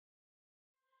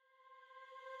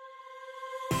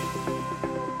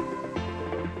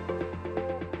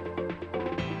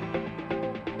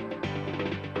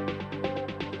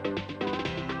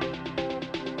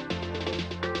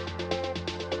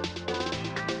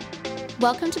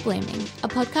Welcome to Blooming, a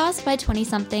podcast by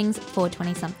 20-somethings for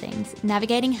 20-somethings,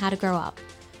 navigating how to grow up.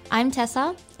 I'm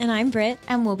Tessa. And I'm Britt.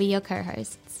 And we'll be your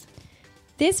co-hosts.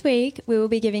 This week, we will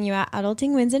be giving you our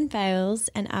Adulting Wins and Fails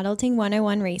and Adulting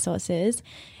 101 resources.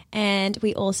 And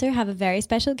we also have a very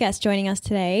special guest joining us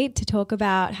today to talk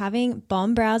about having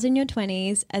bomb brows in your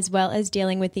 20s, as well as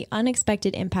dealing with the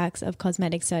unexpected impacts of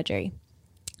cosmetic surgery.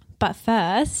 But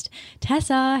first,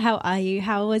 Tessa, how are you?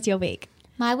 How was your week?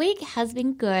 My week has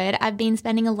been good. I've been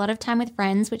spending a lot of time with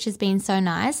friends, which has been so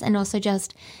nice, and also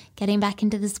just getting back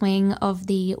into the swing of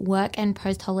the work and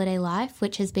post-holiday life,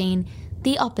 which has been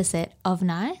the opposite of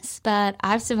nice, but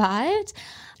I've survived.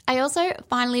 I also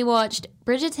finally watched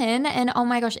Bridgerton, and oh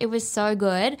my gosh, it was so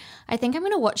good. I think I'm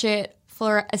going to watch it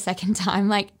for a second time,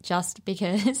 like just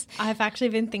because. I've actually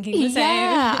been thinking the same.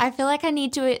 Yeah, I feel like I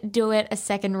need to do it a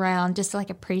second round just to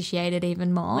like appreciate it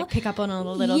even more. Like pick up on all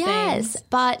the little things. Yes,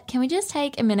 but can we just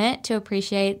take a minute to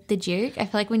appreciate the Duke? I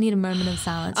feel like we need a moment of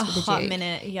silence for the Duke. A hot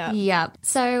minute, yeah. Yeah.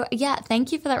 So yeah,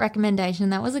 thank you for that recommendation.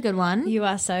 That was a good one. You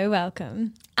are so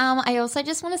welcome. I also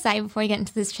just want to say before we get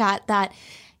into this chat that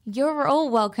you're all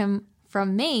welcome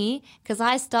from me because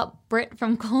I stopped Britt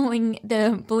from calling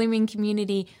the blooming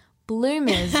community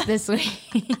bloomers this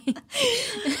week.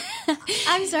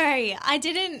 I'm sorry. I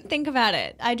didn't think about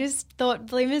it. I just thought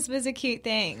bloomers was a cute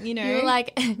thing, you know. You were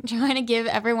like trying to give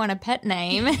everyone a pet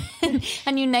name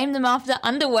and you named them after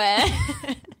underwear.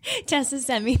 Tessa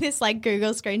sent me this like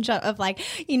Google screenshot of like,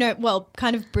 you know, well,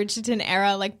 kind of Bridgerton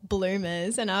era like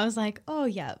bloomers, and I was like, oh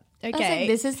yeah. Okay. Like,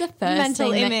 this is the first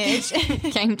mental thing image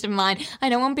that came to mind. I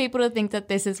don't want people to think that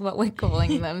this is what we're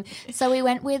calling them. So we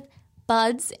went with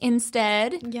buds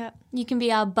instead. Yeah. You can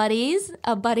be our buddies,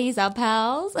 our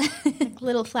pals. Like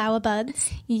little flower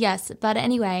buds. Yes. But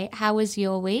anyway, how was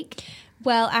your week?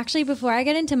 Well, actually, before I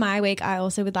get into my week, I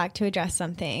also would like to address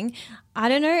something. I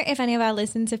don't know if any of our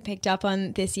listeners have picked up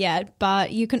on this yet,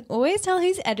 but you can always tell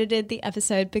who's edited the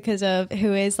episode because of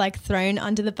who is like thrown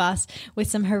under the bus with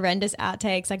some horrendous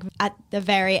outtakes like at the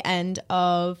very end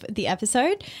of the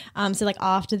episode. So like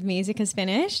after the music has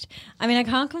finished. I mean, I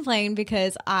can't complain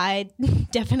because I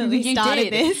definitely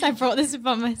started this. I brought this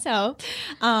upon myself.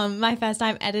 My first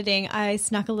time editing, I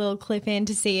snuck a little clip in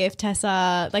to see if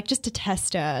Tessa, like just to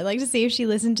test her, like to see if she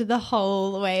listened to the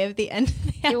whole way of the end of the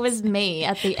episode. It was me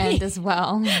at the end as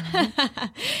well.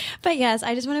 But yes,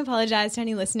 I just want to apologize to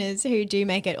any listeners who do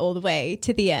make it all the way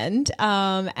to the end,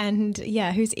 and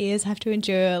yeah, whose ears have to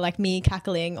endure like me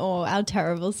cackling or our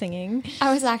terrible singing.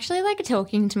 I was actually like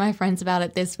talking to my friends about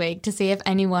it this week to see if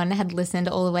anyone had listened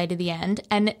all the way to the end,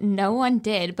 and no one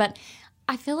did. But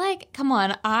I feel like, come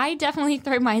on, I definitely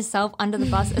throw myself under the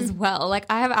bus as well. Like,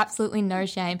 I have absolutely no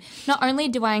shame. Not only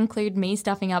do I include me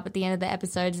stuffing up at the end of the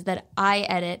episodes that I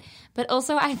edit, but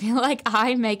also I feel like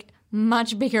I make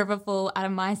much bigger of a fool out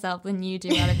of myself than you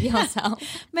do out of yourself.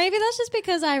 Maybe that's just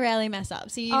because I rarely mess up,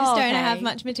 so you just don't have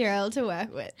much material to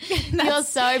work with. You're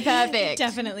so perfect.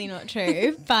 Definitely not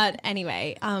true. But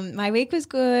anyway, my week was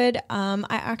good. I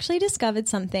actually discovered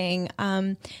something.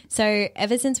 So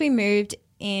ever since we moved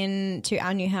into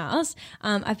our new house,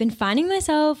 I've been finding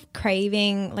myself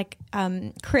craving like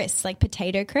crisps, like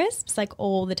potato crisps, like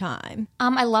all the time.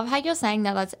 I love how you're saying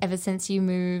that that's ever since you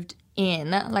moved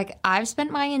in. Like, I've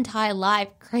spent my entire life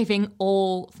craving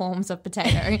all forms of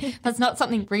potato. That's not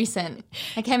something recent.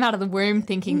 I came out of the womb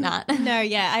thinking that. No,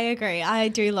 yeah, I agree. I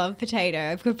do love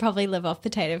potato. I could probably live off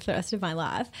potato for the rest of my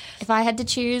life. If I had to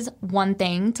choose one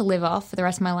thing to live off for the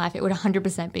rest of my life, it would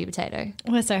 100% be potato.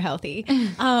 We're so healthy.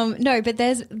 No, but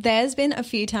there's been a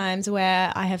few times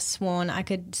where I have sworn I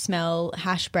could smell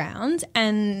hash browns,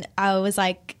 and I was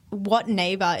like, what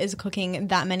neighbor is cooking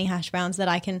that many hash browns that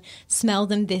I can smell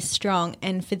them this strong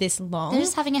and for this long? They're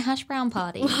just having a hash brown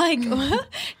party. Like,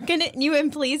 can you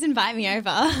please invite me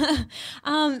over?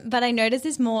 But I notice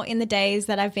this more in the days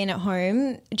that I've been at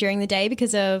home during the day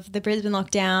because of the Brisbane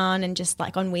lockdown and just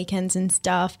like on weekends and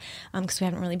stuff, because we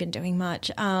haven't really been doing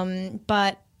much.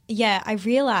 But yeah, I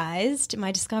realised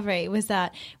my discovery was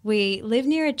that we live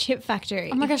near a chip factory.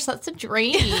 Oh my gosh, that's a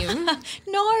dream.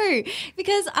 No,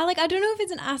 because I don't know if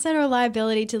it's an asset or a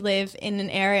liability to live in an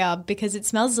area because it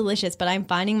smells delicious, but I'm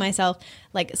finding myself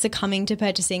like succumbing to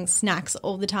purchasing snacks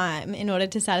all the time in order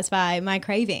to satisfy my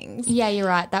cravings. Yeah, you're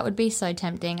right. That would be so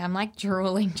tempting. I'm like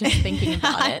drooling just thinking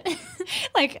about it.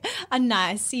 Like a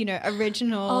nice,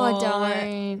 original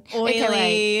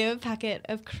oily packet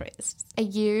of crisps. Are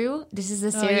you? This is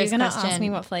a serious question. You're going to ask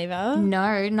me what flavour?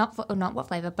 No, not what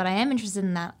flavour, but I am interested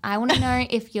in that. I want to know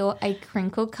if you're a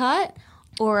crinkle cut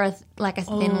or a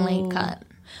thinly cut.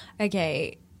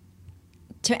 Okay.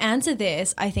 To answer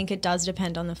this, I think it does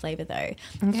depend on the flavour though.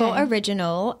 Okay. For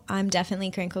original, I'm definitely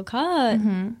crinkle cut.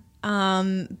 Mm-hmm.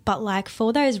 But like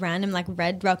for those random like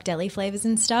Red Rock Deli flavors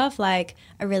and stuff, like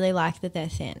I really like that they're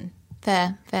thin.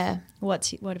 Fair.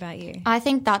 What about you? I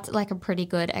think that's like a pretty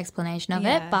good explanation of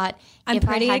it, but I'm if I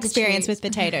pretty had to experienced choose- with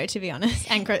potato, to be honest,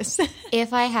 and crisp.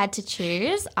 If I had to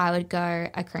choose, I would go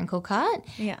a crinkle cut.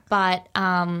 Yeah. But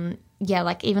yeah,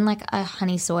 like even like a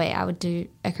honey soy, I would do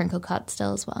a crinkle cut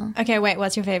still as well. Okay, wait,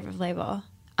 what's your favorite flavor?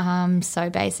 So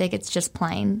basic, it's just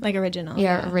plain. Like original?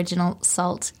 Yeah, original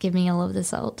salt. Give me all of the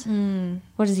salt.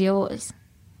 What is yours?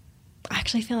 I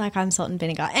actually feel like I'm salt and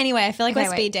vinegar. Anyway, I feel like we're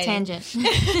speed dating.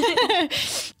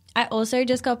 Tangent. I also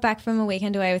just got back from a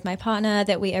weekend away with my partner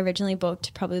that we originally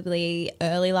booked probably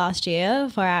early last year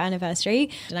for our anniversary.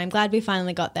 And I'm glad we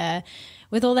finally got there.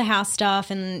 With all the house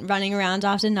stuff and running around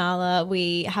after Nala,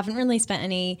 we haven't really spent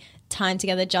any time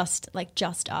together, just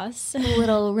us. A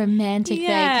little romantic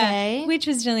vacay. Which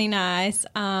was really nice.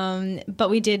 But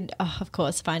we did, of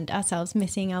course, find ourselves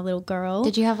missing our little girl.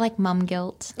 Did you have like mum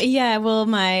guilt? Yeah, well,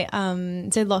 my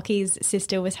so Lockie's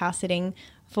sister was house sitting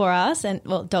for us, and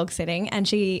well, dog sitting, and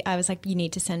I was like, you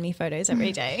need to send me photos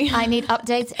every day. I need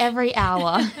updates every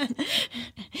hour.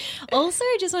 Also,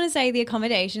 I just want to say the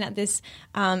accommodation at this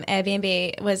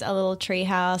Airbnb was a little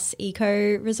treehouse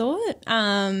eco resort,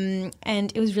 and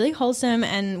it was really wholesome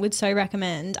and would so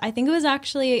recommend. I think it was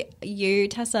actually you,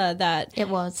 Tessa, that It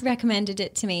was. recommended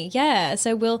it to me. Yeah,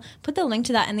 so we'll put the link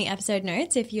to that in the episode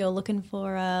notes if you're looking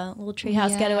for a little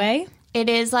treehouse getaway. It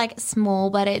is like small,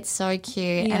 but it's so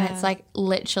cute, and it's like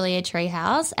literally a tree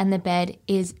house, and the bed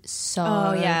is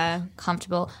so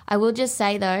comfortable. I will just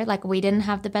say though, like we didn't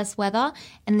have the best weather,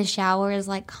 and the shower is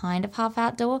like kind of half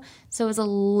outdoor, so it was a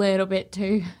little bit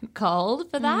too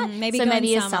cold for that. Maybe so go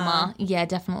maybe in a summer. summer, yeah,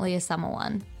 definitely a summer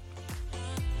one.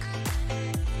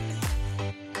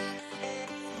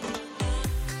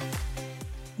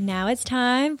 Now it's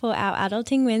time for our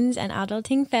adulting wins and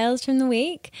adulting fails from the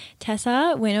week.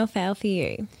 Tessa, win or fail for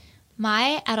you?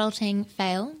 My adulting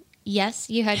fail, yes,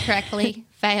 you heard correctly,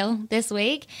 fail this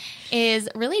week, is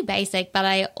really basic, but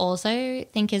I also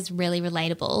think is really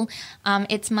relatable.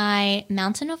 It's my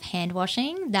mountain of hand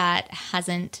washing that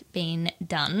hasn't been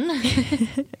done.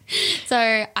 So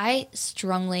I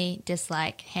strongly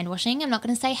dislike hand washing. I'm not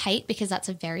going to say hate because that's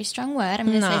a very strong word. I'm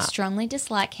going to say strongly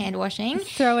dislike hand washing.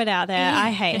 Throw it out there.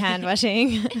 I hate hand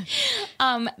washing.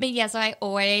 But yeah, so I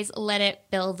always let it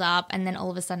build up, and then all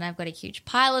of a sudden I've got a huge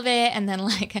pile of it. And then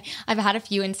like I've had a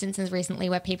few instances recently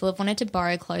where people have wanted to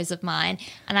borrow clothes of mine,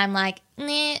 and I'm like,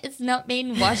 nah, it's not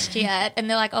been washed yet. And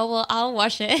they're like, oh, well, I'll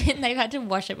wash it. And they've had to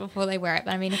wash it before they wear it.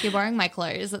 But I mean, if you're borrowing my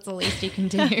clothes, that's the least you can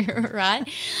do, right?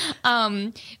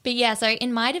 But yeah, so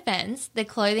in my defense, the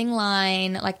clothing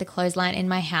line, like the clothesline in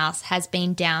my house has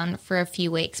been down for a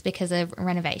few weeks because of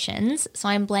renovations. So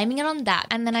I'm blaming it on that.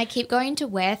 And then I keep going to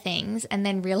wear things and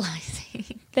then realizing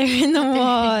They're in the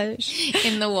wash.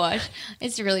 in the wash.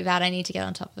 It's really bad. I need to get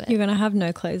on top of it. You're going to have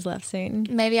no clothes left soon.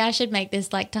 Maybe I should make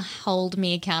this like to hold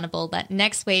me accountable that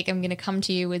next week I'm going to come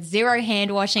to you with zero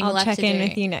hand washing I'll left check to in do.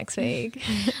 with you next week.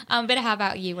 But how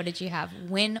about you? What did you have?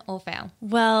 Win or fail?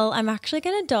 Well, I'm actually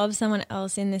going to dob someone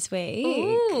else in this week.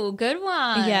 Ooh, good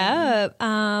one. Yeah.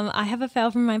 I have a fail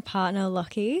from my partner,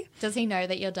 Lockie. Does he know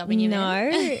that you're dubbing him in?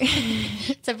 No.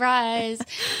 Surprise.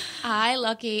 Hi,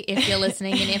 Lockie, if you're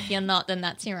listening, and if you're not, then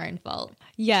that's your own fault.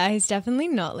 Yeah, he's definitely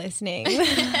not listening.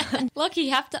 Lockie,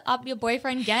 you have to up your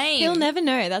boyfriend game. He'll never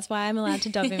know. That's why I'm allowed to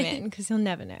dub him in, because he'll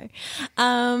never know.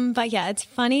 But yeah, it's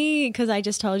funny because I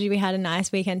just told you we had a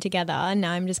nice weekend together, and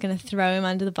now I'm just going to throw him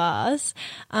under the bus.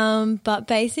 But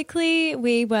basically,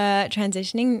 we were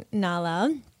transitioning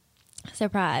Nala.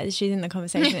 Surprise, she's in the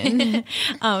conversation,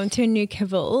 to a new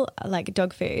kibble, like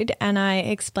dog food. And I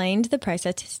explained the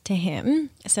process to him.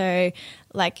 So,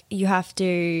 like, you have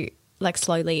to like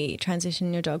slowly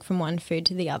transition your dog from one food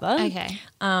to the other. Okay.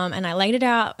 And I laid it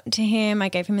out to him. I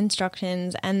gave him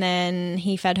instructions, and then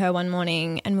he fed her one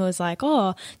morning and was like,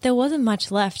 oh, there wasn't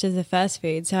much left of the first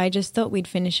food, so I just thought we'd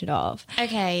finish it off.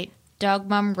 Okay, dog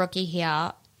mum rookie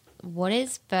here. What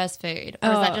is first food?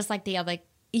 Or is that just like the other?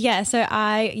 Yeah, so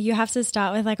you have to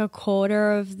start with like a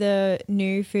quarter of the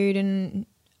new food and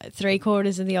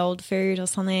 3/4 of the old food or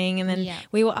something. And then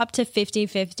we were up to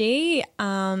 50-50.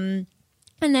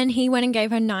 And then he went and gave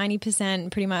her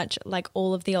 90%, pretty much like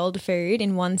all of the old food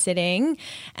in one sitting,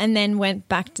 and then went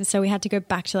back to, so we had to go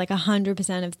back to like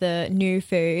 100% of the new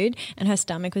food, and her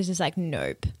stomach was just like,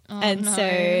 nope.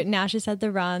 So now she's had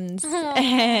the runs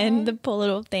and the poor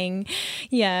little thing.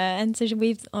 Yeah. And so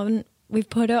we've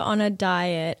put her on a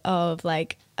diet of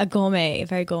like a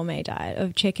very gourmet diet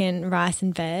of chicken, rice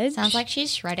and veg. Sounds like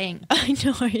she's shredding. I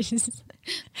know.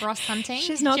 Ross hunting.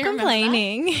 She's not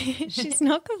complaining. She's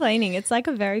not complaining. It's like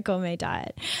a very gourmet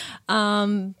diet.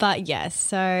 But yes,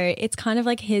 so it's kind of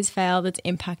like his fail that's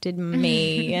impacted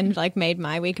me and like made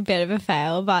my week a bit of a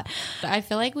fail. But I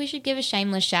feel like we should give a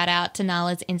shameless shout out to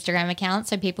Nala's Instagram account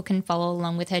so people can follow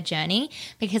along with her journey,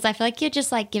 because I feel like you're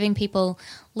just like giving people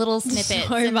little snippets.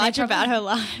 So much about her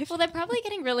life. Well, they're probably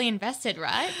getting really invested,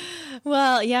 right?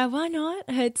 Well, yeah, why not?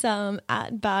 It's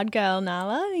at Bad Girl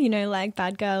Nala, like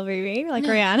Bad Girl Riri, like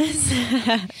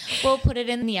Rihanna's. We'll put it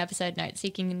in the episode notes so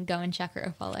you can go and check her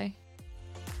a follow.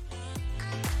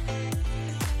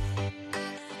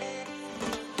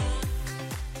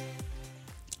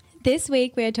 This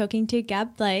week we are talking to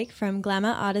Gab Blake from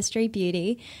Glamour Artistry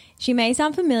Beauty. She may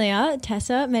sound familiar.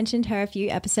 Tessa mentioned her a few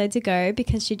episodes ago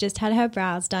because she just had her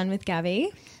brows done with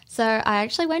Gabby. So I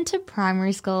actually went to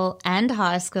primary school and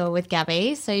high school with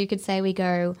Gabby, so you could say we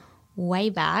go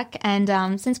way back.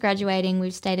 And since graduating,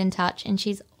 we've stayed in touch, and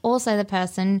she's also the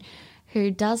person who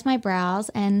does my brows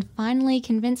and finally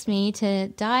convinced me to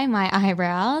dye my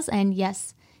eyebrows. And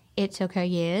yes, it took her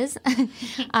years.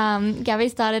 Gabby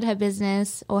started her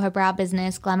business, or her brow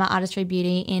business, Glamour Artistry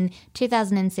Beauty, in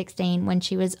 2016 when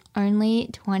she was only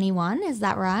 21. Is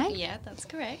that right? Yeah, that's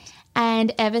correct.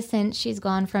 And ever since, she's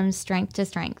gone from strength to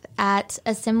strength. At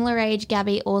a similar age,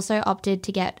 Gabby also opted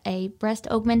to get a breast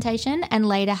augmentation and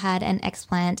later had an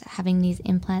explant, having these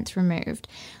implants removed.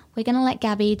 We're going to let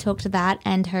Gabby talk to that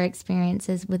and her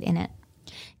experiences within it.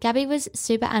 Gabby was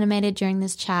super animated during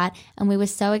this chat, and we were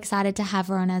so excited to have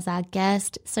her on as our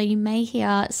guest, so you may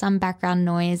hear some background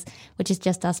noise, which is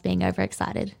just us being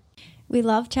overexcited. We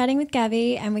love chatting with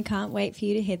Gabby, and we can't wait for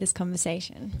you to hear this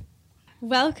conversation.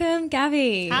 Welcome,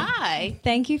 Gabby. Hi.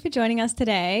 Thank you for joining us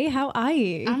today. How are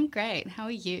you? I'm great. How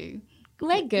are you?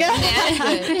 We're good.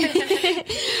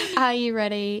 Are you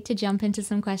ready to jump into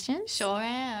some questions? Sure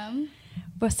am.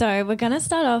 So we're going to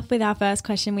start off with our first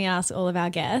question we ask all of our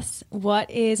guests. What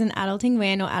is an adulting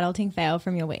win or adulting fail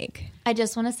from your week? I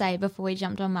just want to say, before we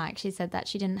jumped on mic, she said that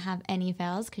she didn't have any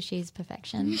fails because she's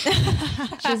perfection.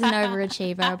 She's an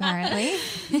overachiever, apparently.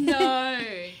 No.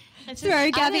 Throw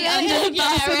Gabby under the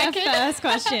bus with our first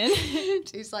question.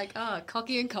 She's like,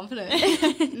 cocky and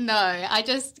confident. No, I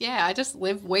just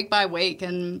live week by week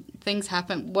and things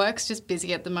happen. Work's just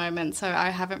busy at the moment, so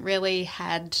I haven't really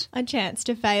had a chance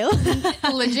to fail.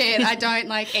 Legit, I don't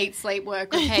eat, sleep,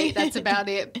 work, repeat. That's about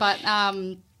it. But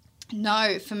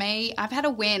no, for me, I've had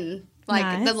a win.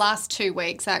 Nice. The last 2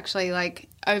 weeks, actually,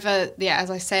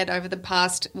 as I said, over the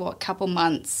past, couple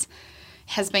months,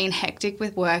 has been hectic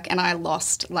with work, and I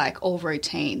lost all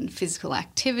routine, physical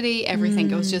activity, everything.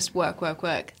 It was just work.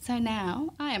 So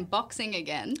now I am boxing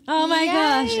again. Oh my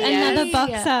gosh, another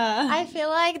boxer. I feel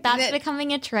like that's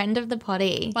becoming a trend of the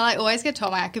potty. Well, I always get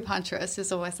told, my acupuncturist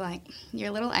is always like, you're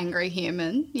a little angry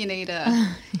human. You need to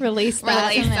release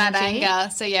that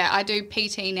anger. So yeah, I do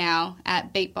PT now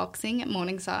at Beatboxing at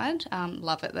Morningside.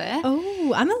 Love it there.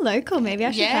 Oh, I'm a local. Maybe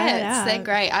I should try it out. They're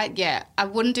great. I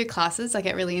wouldn't do classes. I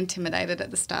get really intimidated at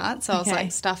the start, so I was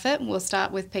like, stuff it, we'll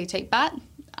start with PT, but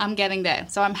I'm getting there,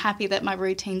 so I'm happy that my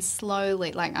routine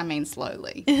slowly,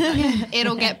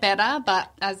 it'll get better.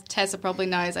 But as Tessa probably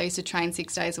knows, I used to train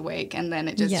 6 days a week, and then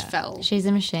it just fell. She's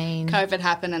a machine. COVID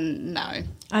happened, and no.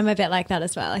 I'm a bit like that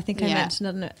as well. I think I mentioned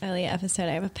on an earlier episode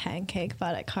I have a pancake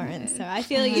butt at current, so I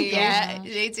feel you. Yeah,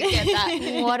 you need to get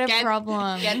that. What a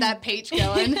problem. Get that peach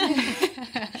going.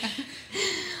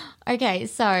 Okay,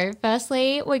 so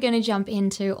firstly, we're going to jump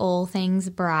into all things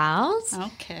brows.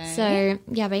 Okay. So,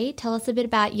 Gabby, tell us a bit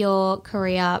about your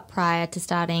career prior to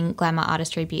starting Glamour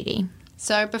Artistry Beauty.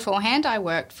 So beforehand, I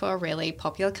worked for a really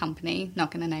popular company,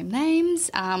 not going to name names.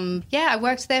 I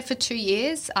worked there for 2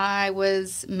 years. I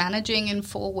was managing in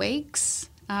 4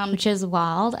 weeks. Which is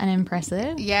wild and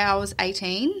impressive. Yeah, I was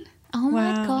 18. Oh,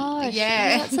 my gosh.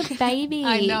 Yeah. That's a baby.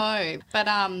 I know. But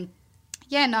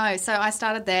so I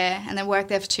started there and then worked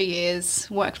there for 2 years,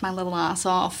 worked my little ass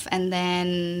off, and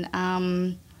then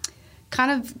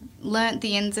kind of learnt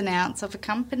the ins and outs of a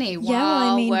company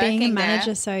while working being a manager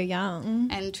there so young.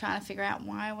 and trying to figure out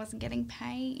why I wasn't getting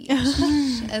paid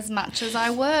as much as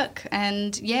I work.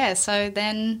 And, so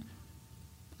then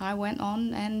I went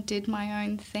on and did my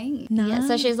own thing. Nice. Yeah,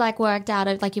 so she's worked out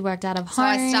of home. So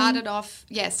I started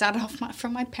off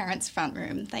from my parents' front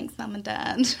room. Thanks, Mum and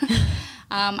Dad.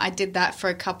 I did that for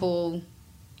a couple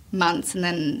months, and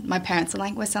then my parents were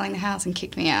like, we're selling the house, and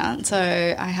kicked me out. So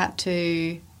I had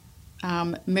to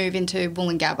move into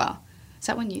Woolloongabba. Is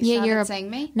that when you started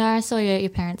seeing me? No, I saw you at your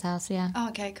parents' house, yeah. Oh,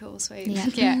 okay, cool, sweet.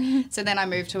 Yeah. So then I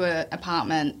moved to an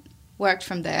apartment worked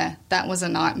from there. That was a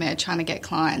nightmare trying to get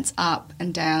clients up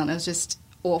and down. It was just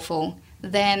awful.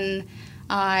 Then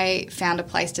I found a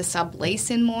place to sublease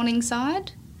in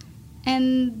Morningside.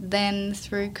 And then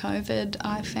through COVID,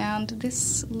 I found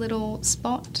this little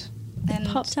spot. And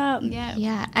popped up. Yeah.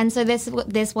 Yeah, and so this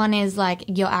one is like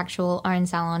your actual own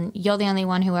salon. You're the only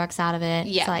one who works out of it.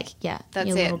 Yeah. It's like, That's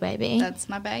your it. little baby. That's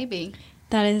my baby.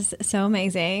 That is so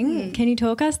amazing. Can you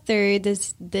talk us through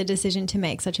the decision to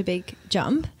make such a big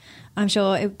jump? I'm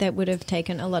sure that would have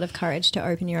taken a lot of courage to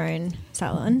open your own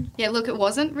salon. Yeah, look, it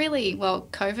wasn't really, well,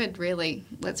 COVID really,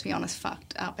 let's be honest,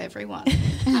 fucked up everyone.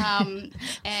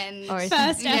 And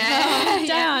First ever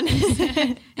down.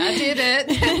 I did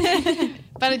it.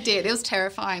 But it did. It was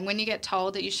terrifying. When you get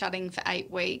told that you're shutting for 8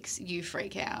 weeks, you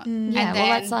freak out. Yeah, And well, then-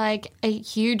 that's like a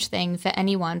huge thing for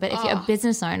anyone. But if you're a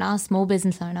business owner, small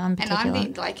business owner in particular.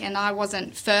 and I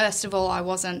wasn't, first of all, I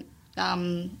wasn't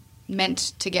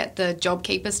meant to get the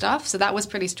JobKeeper stuff. So that was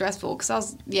pretty stressful because I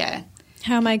was,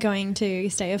 How am I going to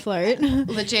stay afloat?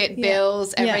 legit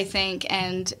bills, Yeah. everything.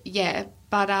 And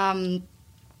but oh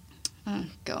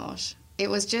gosh, it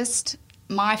was just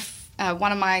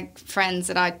one of my friends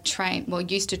that I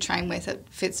used to train with at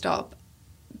Fitstop,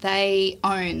 they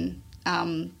own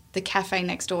the cafe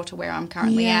next door to where I'm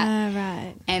currently at. Yeah,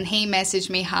 right. And he messaged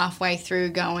me halfway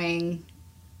through going,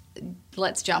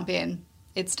 let's jump in.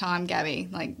 It's time, Gabby.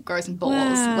 Like, grow some balls.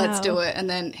 Wow. Let's do it. And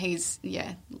then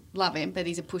love him, but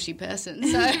he's a pushy person.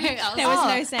 So I There was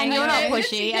no saying and you're not no.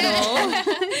 pushy at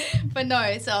all. But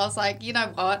no, so I was like, you know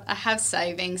what? I have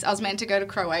savings. I was meant to go to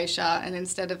Croatia, and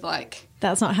instead of like,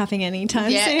 That's not happening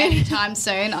anytime soon. anytime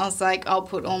soon, I was like, I'll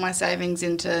put all my savings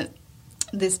into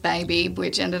this baby,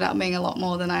 which ended up being a lot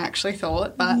more than I actually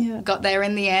thought, but got there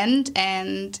in the end.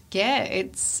 And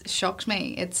it's shocked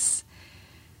me. It's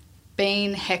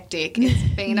been hectic.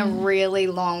 It's been a really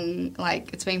long,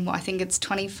 it's been, I think it's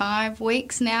 25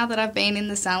 weeks now that I've been in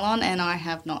the salon, and I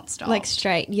have not stopped. Like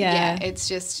straight, yeah. It's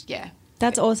just,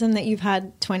 That's awesome that you've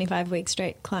had 25 weeks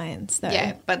straight clients, though.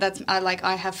 Yeah, but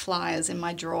I have flyers in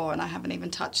my drawer and I haven't even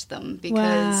touched them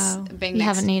because Wow. being You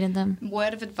haven't needed them.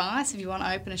 Word of advice, if you want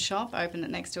to open a shop, open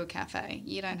it next to a cafe.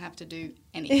 You don't have to do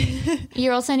anything.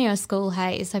 You're also near a school,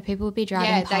 hey, so people would be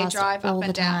driving they past drive all up the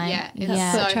and down. time. Yeah, it's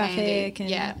yeah. so Foot traffic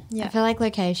handy. and I feel like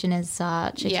location is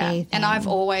such a key thing. And I've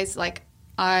always in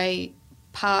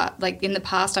the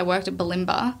past I worked at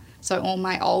Balimba, so all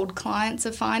my old clients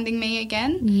are finding me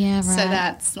again. Yeah, right. So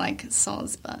that's like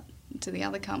soz, but to the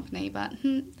other company, but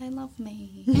they love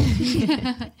me.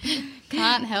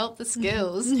 Can't help the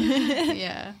skills.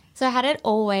 Yeah. So had it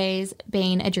always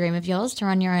been a dream of yours to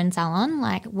run your own salon?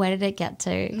 Like, where did it get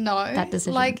to? No, that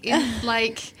decision.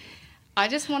 I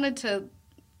just wanted to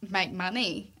make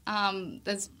money.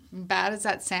 As bad as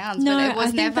that sounds, No, but it was I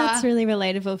think never. that's really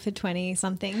relatable for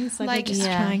 20-somethings. Like, we're just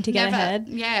trying to get ahead.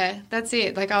 Yeah, that's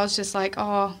it. Like, I was just like,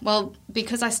 oh, well,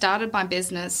 because I started my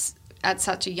business at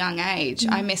such a young age,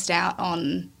 I missed out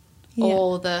on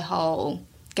all the whole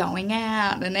going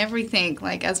out and everything.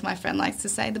 Like, as my friend likes to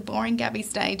say, the boring Gabby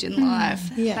stage in life.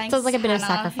 Yeah. Thanks, So it's like a bit of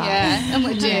Hannah. sacrifice. Yeah,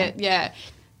 legit, yeah.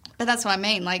 But that's what I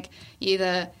mean. Like, you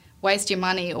either waste your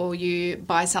money or you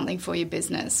buy something for your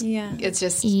business. Yeah. It's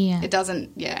just, Yeah. it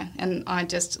doesn't, and I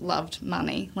just loved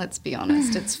money, let's be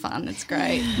honest. It's fun, it's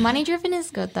great. Money driven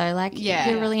is good though. Like, Yeah.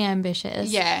 you're really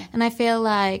ambitious. Yeah. And I feel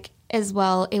like as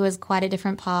well, it was quite a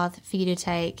different path for you to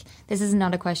take. This is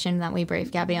not a question that we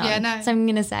briefed Gabby on. Yeah, no. So I'm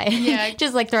going to say,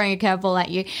 just like throwing a curveball at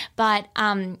you. But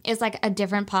it's like a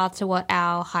different path to what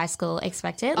our high school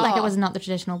expected. Like, it was not the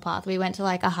traditional path. We went to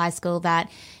like a high school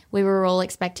that we were all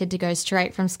expected to go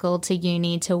straight from school to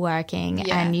uni to working.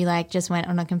 Yeah. And you like just went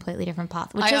on a completely different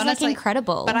path, which is honestly- like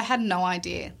incredible. But I had no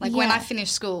idea. Like, when Yeah. I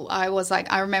finished school, I was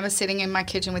like, I remember sitting in my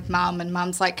kitchen with Mum, and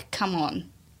Mum's like, come on.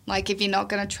 Like, if you're not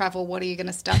going to travel, what are you going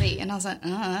to study? And I was like,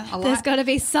 There's got to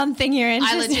be something you're I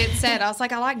interested in. legit said, I was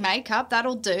like, I like makeup,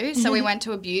 that'll do. So we went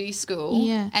to a beauty school.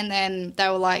 Yeah. And then they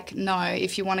were like, no,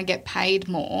 if you want to get paid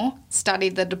more, study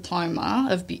the diploma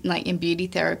of in beauty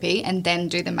therapy and then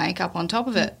do the makeup on top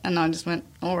of it. And I just went,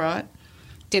 all right.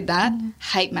 Did that.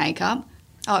 Hate makeup.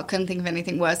 Oh, I couldn't think of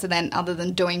anything worse than other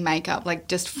than doing makeup. Like,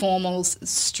 just formals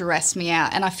stress me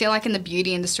out. And I feel like in the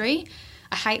beauty industry,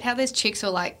 I hate how there's chicks who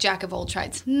are like, jack of all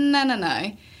trades.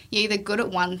 No. You're either good at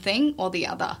one thing or the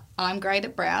other. I'm great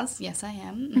at brows. Yes, I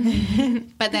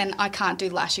am. But then I can't do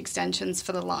lash extensions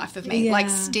for the life of me. Yeah. Like,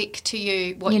 stick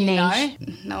to what Your you know.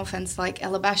 niche. No offense, like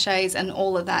Ella Bachets and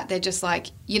all of that. They're just like,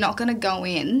 you're not going to go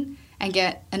in and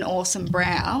get an awesome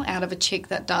brow out of a chick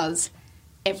that does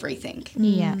everything.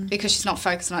 Yeah. Because she's not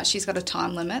focused on it. She's got a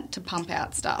time limit to pump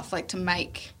out stuff, like to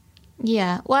make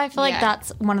Yeah. Well, I feel like Yeah. that's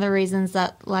one of the reasons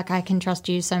that like I can trust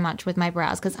you so much with my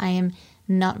brows because I am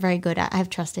not very good at. I have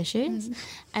trust issues,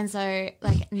 and so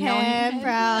like Hair,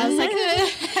 brows, like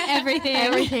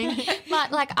everything.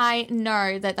 But like I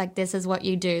know that like this is what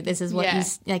you do. This is what Yeah. you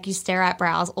like. You stare at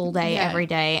brows all day, Yeah. every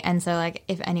day, and so like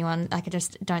if anyone, like I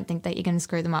just don't think that you're going to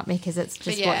screw them up because it's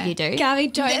just yeah. what you do. Gabby,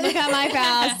 don't look at my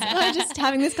brows. We're just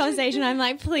having this conversation. I'm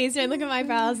like, please don't look at my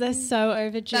brows. They're so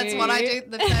overdue. That's what I do.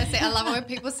 The first thing, I love it when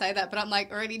people say that, but I'm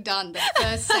like already done. The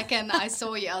first second I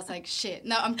saw you, I was like, shit.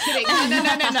 No, I'm kidding.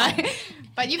 No.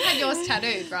 But you've had yours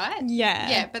tattooed, right? Yeah.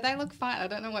 Yeah, but they look fine. I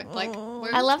don't know what, like...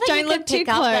 I love that Don't you look could pick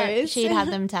too up that close. she'd had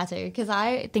them tattooed because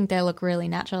I think they look really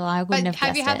natural. I But wouldn't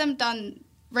have you had guessed them done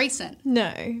recent?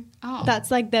 No. Oh. That's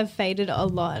like they've faded a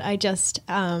lot. I just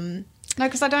No,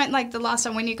 because I don't, like, the last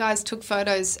time when you guys took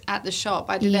photos at the shop,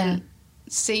 I didn't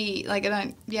see, like, I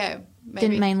don't, yeah, maybe.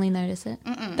 Didn't mainly notice it.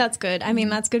 that's good. I mean,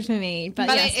 that's good for me. But,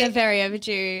 But yes, they're very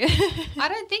overdue. I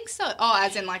don't think so. Oh,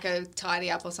 as in, like, a tidy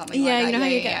up or something yeah, like that. you know how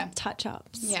you yeah. get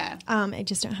touch-ups. Yeah. I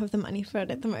just don't have the money for it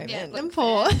at the moment. Yeah, I'm look,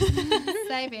 poor.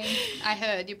 Saving. I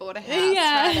heard you bought a house.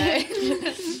 Yeah.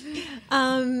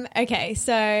 Friday. Okay,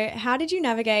 so how did you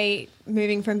navigate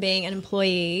moving from being an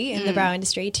employee in the brow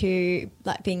industry to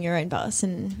like being your own boss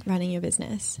and running your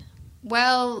business?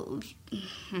 Well,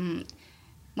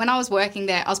 when I was working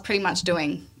there, I was pretty much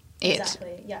doing it.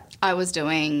 Yeah. I was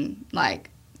doing, like,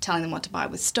 telling them what to buy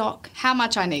with stock, how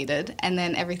much I needed, and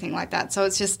then everything like that. So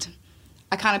it's just,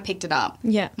 I kind of picked it up.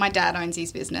 Yeah. My dad owns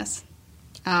his business.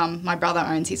 My brother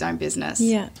owns his own business.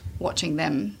 Yeah. Watching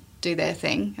them do their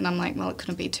thing. And I'm like, well, it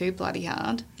couldn't be too bloody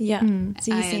hard. Yeah. So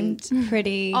you And- seemed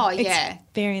pretty Oh, yeah.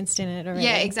 experienced in it already.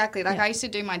 Yeah, exactly. Like, Yeah. I used to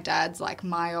do my dad's, like,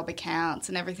 MyOb accounts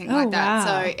and everything Oh, like that.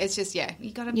 wow. So it's just, yeah,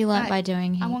 you got to... You learnt by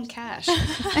doing I it. want cash.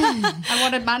 I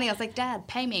wanted money. I was like, Dad,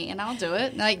 pay me and I'll do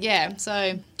it. Like, yeah,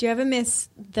 so... Do you ever miss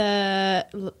the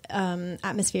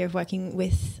atmosphere of working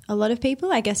with a lot of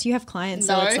people? I guess you have clients,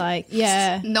 so No. it's like,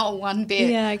 yeah. Not one bit.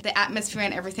 Yeah. The atmosphere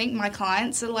and everything. My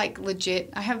clients are like legit.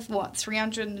 I have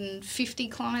 350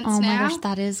 clients Oh now. my gosh,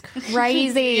 that is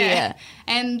crazy. Yeah.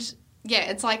 And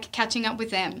yeah, it's like catching up with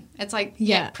them. It's like,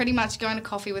 Yeah. pretty much going to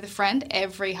coffee with a friend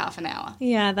every half an hour.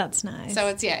 Yeah, that's nice. So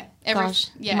it's, Gosh,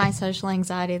 my social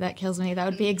anxiety, that kills me. That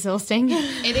would be exhausting.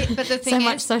 But the thing So is,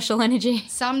 much social energy.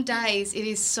 some days it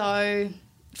is so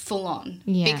full on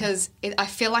Yeah. because I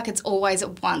feel like it's always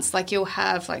at once. Like you'll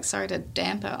have, like, sorry to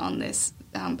damper on this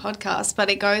podcast, but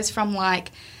it goes from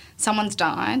like someone's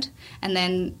died and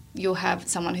then you'll have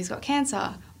someone who's got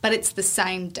cancer, but it's the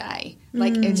same day.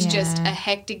 Like it's just a Yeah.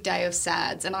 hectic day of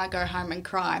sads and I go home and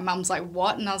cry. Mum's like,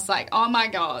 what? And I was like, oh my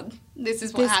God, this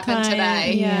is what This happened client,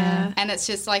 today. yeah. And it's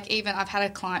just like, even I've had a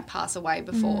client pass away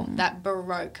before that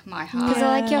broke my heart. Because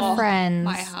they're like your Oh, friends.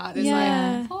 my heart is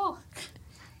Yeah. like, oh,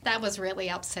 that was really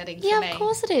upsetting for Yeah, me. of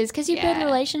course it is. Because you build Yeah.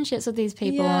 relationships with these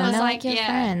people Yeah. I and was they're like, like your yeah.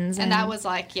 friends. And that was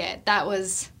like, yeah, that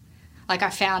was, like, I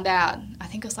found out, I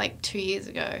think it was like 2 years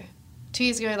ago. 2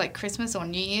 years ago, like Christmas or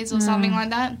New Year's or something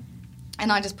like that.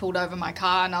 And I just pulled over my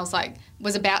car and I was like,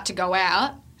 was about to go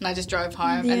out. And I just drove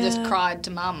home and just Yeah. cried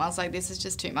to Mum. I was like, this is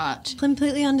just too much.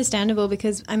 completely understandable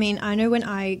because, I mean, I know when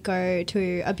I go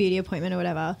to a beauty appointment or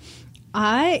whatever,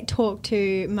 I talk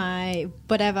to my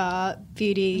whatever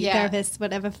beauty Yeah. therapist,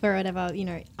 whatever, for whatever,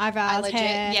 eyebrows, legit-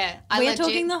 hair. yeah, I We're legit-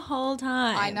 talking the whole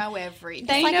time. I know everything.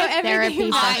 They like know a therapy everything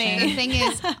about session. me. The thing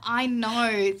is, I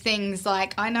know things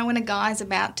like, I know when a guy's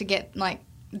about to get, like,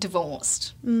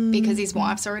 divorced because his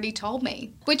wife's already told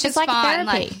me, which It's is like fine.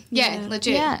 therapy. Like, yeah,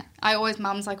 legit. Yeah.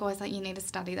 Mum's like, always like, you need to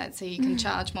study that so you can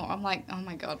charge more. I'm like, oh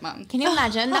my God, Mum. Can you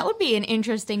imagine? That would be an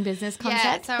interesting business concept.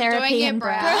 Yeah, so I'm therapy doing your and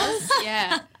brows.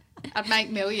 Yeah. I'd make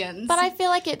millions. But I feel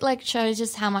like it like shows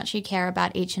just how much you care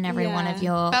about each and every one of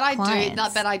your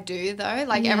clients. I do though.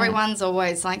 Like everyone's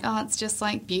always like, oh, it's just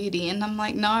like beauty, and I'm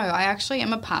like, no, I actually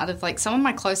am a part of, like, some of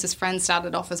my closest friends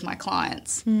started off as my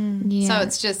clients. Yeah. So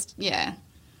it's just I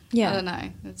Yeah. don't know,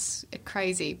 it's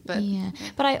crazy, but Yeah.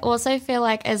 But I also feel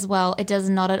like as well, it does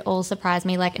not at all surprise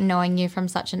me, like knowing you from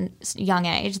such a young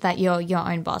age that you're your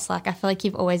own boss. Like I feel like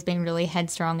you've always been really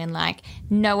headstrong and like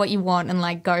know what you want and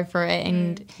like go for it.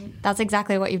 And that's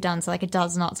exactly what you've done. So like it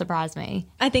does not surprise me.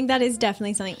 I think that is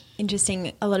definitely something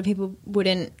interesting a lot of people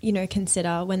wouldn't,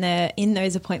 consider when they're in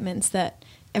those appointments, that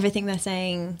everything they're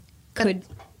saying could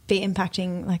be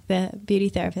impacting like the beauty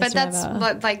therapist. But that's or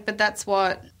whatever. but that's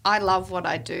what I love what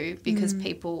I do because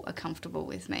people are comfortable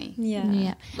with me.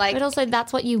 Yeah. Like, but also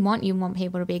that's what you want. You want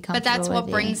people to be comfortable. but that's what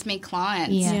with brings me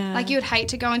clients. Yeah. Like, you would hate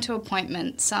to go into an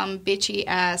appointment, some bitchy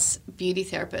ass beauty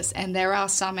therapist, and there are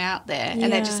some out there,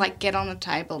 and they're just like, get on the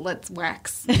table, let's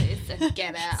wax this and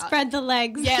get out. Spread the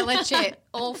legs. Yeah, legit.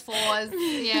 All fours.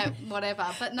 Yeah, whatever.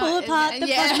 But no, Pull apart the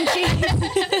bottom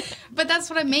cheeks. But that's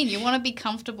what I mean. You want to be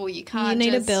comfortable. You can't. You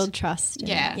need just to build trust.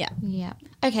 Yeah. Yeah. Yeah.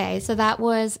 Okay, so that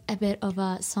was a bit of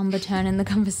a somber turn in the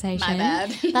conversation. My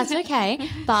bad. That's okay.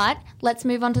 But let's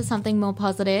move on to something more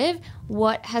positive.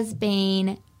 What has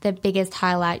been the biggest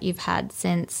highlight you've had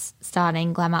since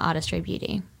starting Glamour Artistry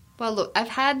Beauty? Well, look, I've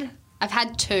had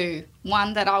two.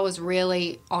 One that I was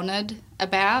really honoured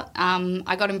about.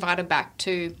 I got invited back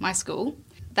to my school.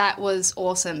 That was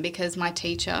awesome because my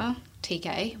teacher,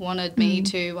 TK, wanted me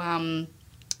to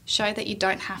show that you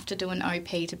don't have to do an OP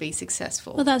to be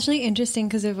successful. Well, that's really interesting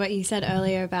because of what you said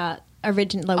earlier about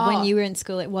when you were in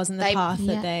school, it wasn't the path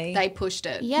that they pushed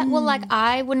it. Yeah, well, like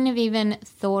I wouldn't have even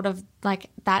thought of like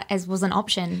that as was an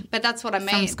option. But that's what I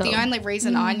mean. school. The only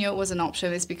reason I knew it was an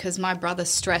option is because my brother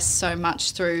stressed so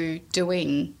much through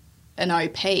doing an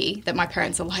OP that my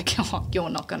parents are like, oh, you're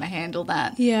not going to handle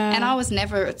that. Yeah. And I was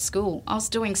never at school. I was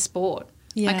doing sport.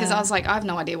 Yeah. Because I was like, I have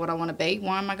no idea what I want to be.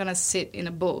 Why am I going to sit in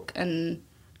a book and...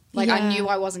 Like, I knew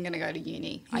I wasn't going to go to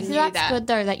uni. I So knew that's that. good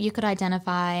though that you could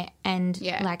identify and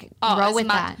roll as with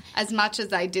that. As much as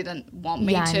they didn't want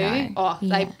me Yeah, I to. know. Oh,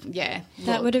 Yeah.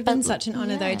 That look, would have been such an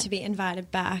honour, though, to be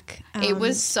invited back. it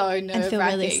was so nerve-wracking. And feel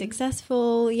really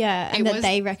successful, and that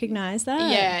they recognise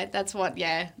that. Yeah, that's what,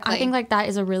 I think like that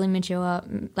is a really mature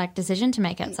like decision to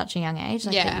make at such a young age.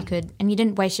 Like that you could, and you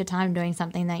didn't waste your time doing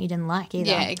something that you didn't like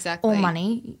either. Yeah, exactly. Or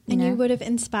money. And you would have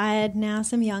inspired now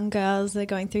some young girls that are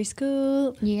going through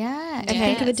school. Yeah. To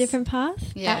think of a different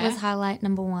path. Yeah. That was highlight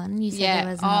number one. You said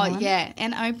there was another one.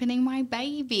 And opening my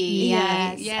baby.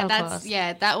 Yes, yeah, of that's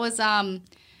course. that was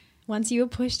Once you were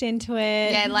pushed into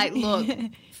it. yeah, like look,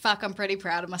 fuck, I'm pretty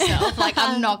proud of myself. Like,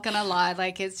 I'm not gonna lie,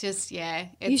 like it's just it's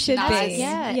You should be. nice.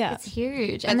 Yeah. It's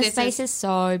huge. But And the this space is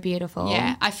so beautiful.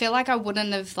 Yeah, I feel like I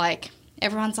wouldn't have like.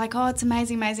 Everyone's like, oh, it's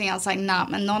amazing, amazing. I was like, nah,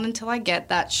 and not until I get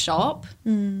that shop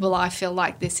will I feel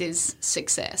like this is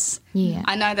success. Yeah.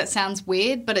 I know that sounds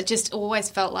weird, but it just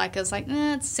always felt like I was like,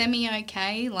 it's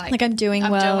semi-okay. Like I'm doing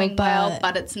well,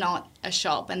 but it's not a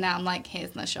shop. And now I'm like,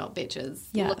 here's my shop, bitches.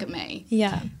 Yeah. Look at me.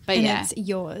 Yeah. But and yeah. it's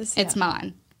yours. It's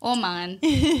mine. All mine.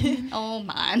 All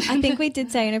mine. I think we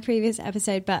did say in a previous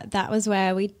episode, but that was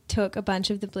where we took a bunch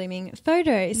of the blooming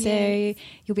photos. So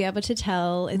you'll be able to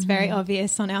tell it's very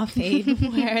obvious on our feed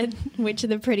which are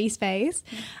the pretty space.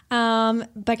 But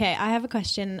okay, I have a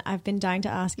question I've been dying to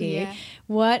ask you. Yeah.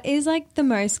 What is like the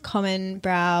most common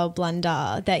brow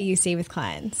blunder that you see with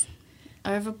clients?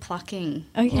 Over plucking.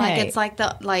 Okay. Like, it's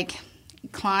like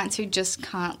clients who just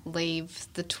can't leave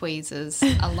the tweezers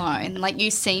alone. Like, you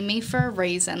see me for a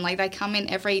reason. Like, they come in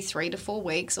every 3 to 4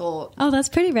 weeks or Oh, that's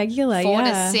pretty regular. 4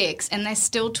 yeah. to 6, and they're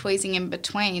still tweezing in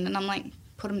between. And I'm like,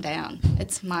 put them down.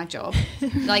 It's my job.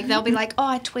 Like, they'll be like, oh,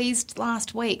 I tweezed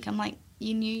last week. I'm like,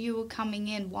 you knew you were coming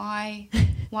in. Why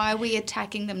are we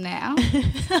attacking them now?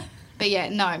 But yeah,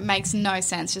 no, it makes no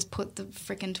sense. Just put the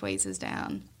freaking tweezers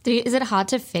down. Is it hard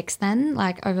to fix then,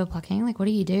 like over plucking? Like, what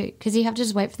do you do? Because you have to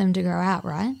just wait for them to grow out,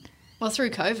 right? Well, through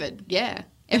COVID, yeah.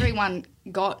 Everyone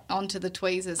got onto the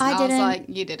tweezers, and I was didn't. like,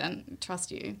 "You didn't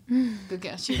trust you, good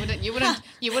girl. You wouldn't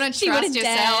She trust wouldn't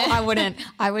yourself." I wouldn't.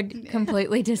 I would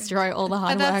completely destroy all the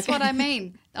hard But that's work. what I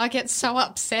mean. I get so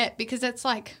upset because it's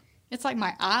like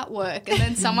my artwork, and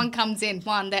then someone comes in.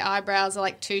 One, their eyebrows are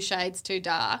like 2 shades too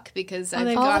dark because they've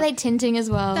Oh, got. are they tinting as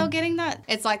well? They're getting that.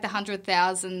 It's like the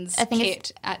 100,000s I think kit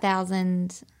it's at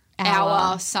 1,000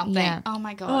 hour something. Yeah. Oh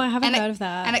my god! Oh, I haven't And heard of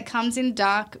that. And it comes in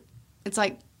dark. It's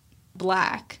like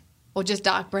black or just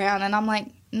dark brown, and I'm like,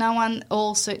 no one.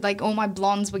 Also, like all my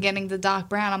blondes were getting the dark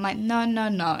brown. I'm like, no.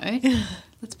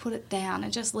 Let's put it down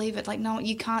and just leave it. Like, no,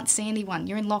 you can't see anyone.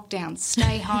 You're in lockdown.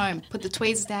 Stay home. Put the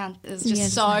tweezers down. It's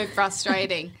just so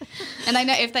frustrating. And they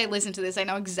know if they listen to this, they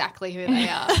know exactly who they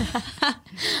are.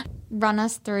 Run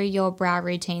us through your brow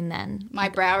routine then. My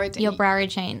brow routine. Your brow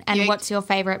routine. And what's your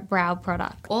favourite brow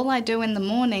product? All I do in the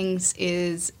mornings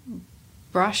is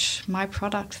brush my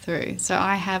product through. So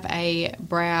I have a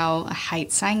brow, I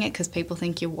hate saying it because people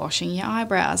think you're washing your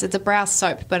eyebrows. It's a brow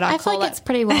soap, but I feel call like it's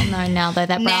pretty well known now though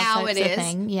that brow Now soap's it a is.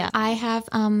 thing. Yeah. I have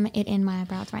it in my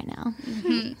eyebrows right now.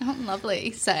 Oh,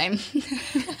 lovely. Same. So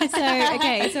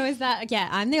is that,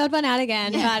 I'm the odd one out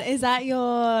again, but is that your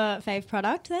fave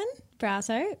product then? Brow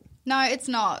soap? No, it's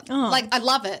not. Oh. Like, I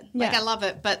love it. Like, Yeah. I love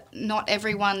it, but not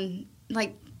everyone,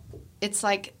 like, it's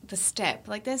like the step.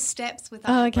 Like there's steps with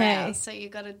Oh, eyebrows, so you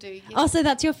got to do. Oh, so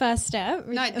that's your first step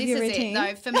No, of this your is routine? it.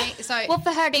 No, for me, so Well, for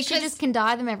her, she because- just can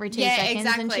dye them every 2 seconds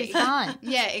and she's fine.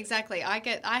 Yeah, exactly. I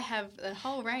have a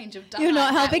whole range of dye. You're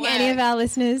not at helping any work. of our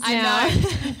listeners now. I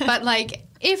know. But like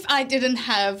if I didn't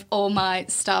have all my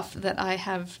stuff that I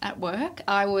have at work,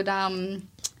 I would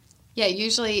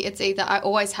usually it's either I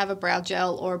always have a brow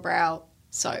gel or a brow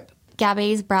soap.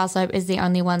 Gabby's brow soap is the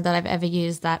only one that I've ever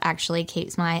used that actually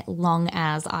keeps my long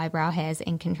as eyebrow hairs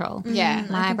in control. Yeah.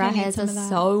 My eyebrow I need hairs some are of that.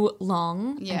 so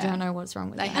long. I Yeah. don't know what's wrong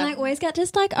with They them. And I always get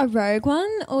just like a rogue one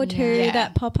or two Yeah.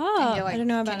 that pop up. you're like, I don't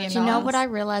know can about you it. Do you know Nice. what I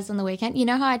realized on the weekend? You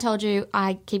know how I told you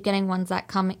I keep getting ones that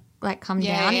come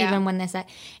Yeah, down yeah. even when they're set?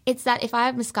 It's that if I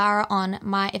have mascara on,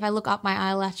 if I look up, my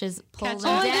eyelashes pull Catch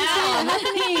them up. down.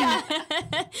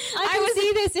 I can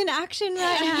see this in action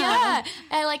right now. Yeah,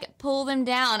 I like pull them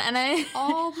down, and I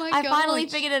Oh my I finally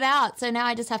gosh. figured it out. So now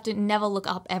I just have to never look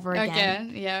up ever again.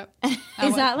 Again, yeah.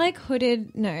 Is that like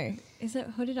hooded? No. Is it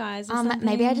hooded eyes or something?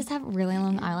 Maybe I just have really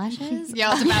long eyelashes. Yeah,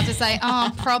 I was about to say,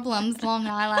 problems, long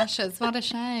eyelashes. What a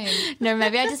shame. No,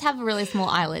 maybe I just have really small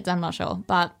eyelids. I'm not sure,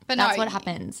 but But that's no, what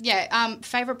happens. Yeah,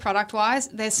 favorite product wise,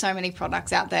 there's so many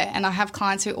products out there, and I have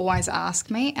clients who always ask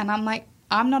me, and I'm like,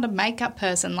 I'm not a makeup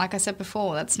person. Like I said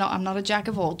before, I'm not a jack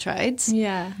of all trades.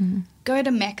 Yeah. Go to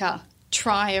Mecca.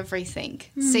 Try everything.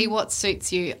 See what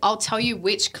suits you. I'll tell you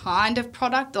which kind of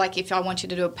product. Like if I want you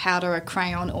to do a powder, a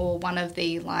crayon, or one of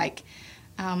the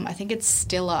I think it's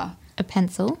Stila. A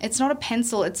pencil. It's not a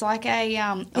pencil. It's like a.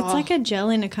 It's like a gel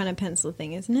in a kind of pencil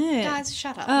thing, isn't it? Guys,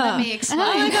 shut up. Let me explain.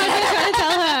 Oh my God, I'm trying to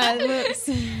tell her. Whoops.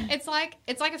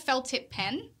 It's like a felt tip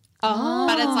pen. Oh.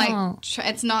 But it's like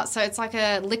it's not. So it's like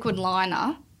a liquid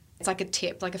liner. It's like a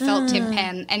tip, like a felt tip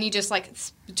pen, and you just like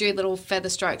do little feather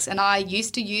strokes. And I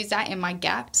used to use that in my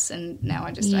gaps, and now I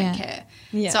just don't care.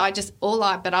 Yeah. So I just all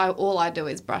I do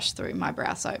is brush through my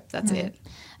brow soap. That's it.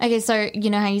 Okay, so you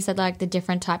know how you said like the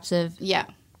different types of Yeah,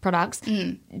 products?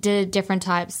 Do different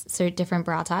types suit different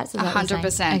brow types? Is that what you're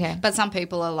saying? 100%. Okay. But some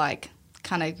people are like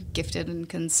kind of gifted and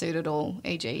can suit it all,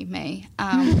 e.g. me.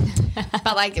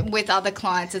 But like with other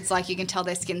clients, it's like you can tell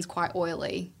their skin's quite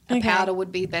oily. A Okay. powder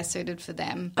would be best suited for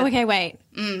them. But Okay, wait.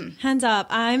 Hands up.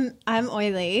 I'm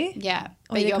oily. yeah,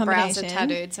 but Oily your brows are combination.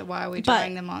 tattooed, so why are we But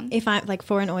drawing them on? if I'm like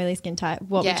for an oily skin type,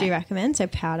 what would Yeah. you recommend? So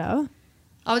powder.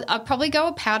 I'd probably go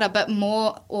a powder, but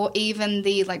more, or even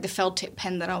the felt tip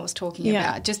pen that I was talking Yeah.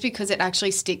 about, just because it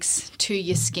actually sticks to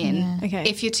your skin. Okay.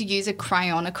 If you're to use a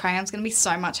crayon's going to be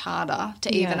so much harder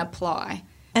to even Yeah. apply.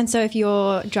 And so if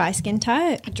you're dry skin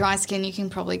type, Dry skin, you can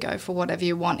probably go for whatever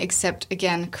you want, except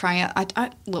again, crayon.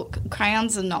 Look,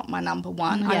 crayons are not my number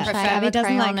one. I Yeah. prefer I have a doesn't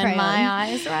crayon like in my crayon.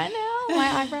 eyes right now. My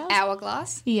eyebrows.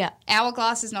 Hourglass. Yeah.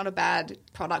 Hourglass is not a bad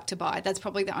product to buy. That's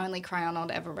probably the only crayon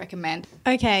I'd ever recommend.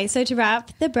 okay, so to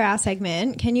wrap the brow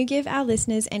segment, can you give our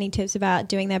listeners any tips about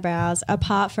doing their brows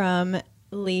apart from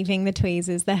leaving the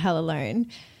tweezers the hell alone?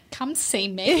 Come see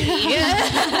me.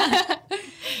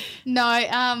 No,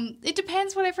 it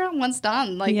depends what everyone wants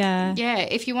done. Like, Yeah.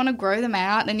 if you want to grow them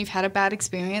out and you've had a bad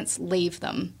experience, leave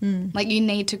them. Like, you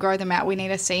need to grow them out. We need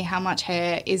to see how much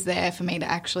hair is there for me to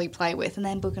actually play with, and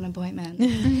then book an appointment.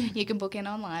 You can book in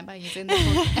online by using the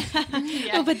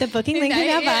book. We'll put the booking link in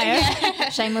our bio.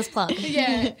 Shameless plug.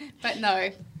 Yeah, but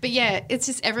no. But yeah, it's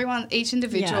just everyone, each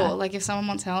individual. Yeah. Like if someone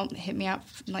wants help, hit me up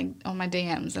like on my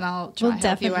DMs and I'll try We'll to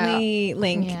help you out. definitely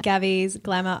link Yeah. Gabby's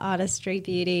Glamour Artistry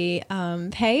Beauty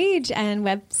page and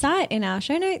website in our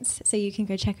show notes so you can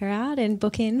go check her out and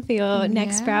book in for your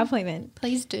next brow appointment.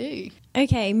 Please do.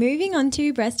 Okay, moving on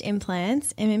to breast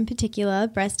implants, and in particular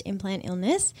breast implant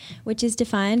illness, which is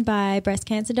defined by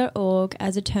breastcancer.org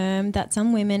as a term that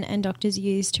some women and doctors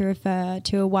use to refer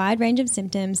to a wide range of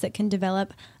symptoms that can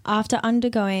develop after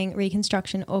undergoing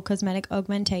reconstruction or cosmetic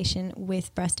augmentation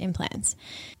with breast implants.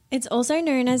 It's also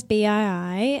known as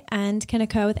BII and can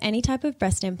occur with any type of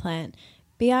breast implant.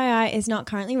 BII is not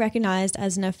currently recognised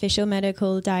as an official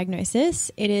medical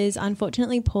diagnosis. It is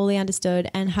unfortunately poorly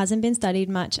understood and hasn't been studied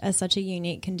much as such a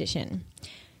unique condition.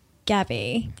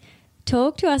 Gabby,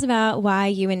 talk to us about why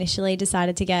you initially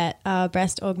decided to get a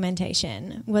breast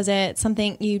augmentation. Was it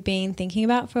something you'd been thinking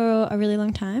about for a really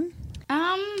long time?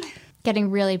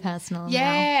 Getting really personal now.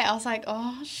 Yeah, I was like,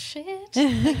 oh shit,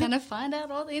 they're gonna find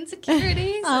out all the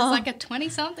insecurities. I was like a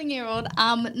 20-something-year-old.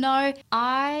 No,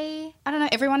 I don't know.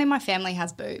 Everyone in my family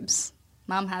has boobs.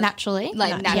 Mum has Naturally?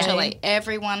 naturally.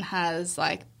 Everyone has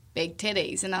like big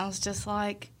titties, and I was just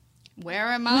like, where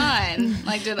are mine?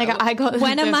 Like, did I got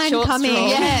When the am I short coming? straw.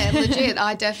 yeah, legit.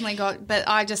 I definitely got, but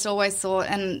I just always thought,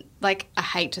 and like, I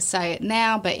hate to say it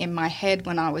now, but in my head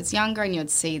when I was younger and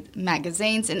you'd see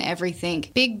magazines and everything,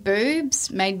 big boobs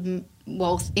made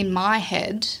well, in my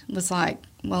head was like,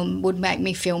 well, would make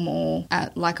me feel more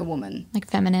like a woman. Like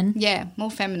feminine. Yeah,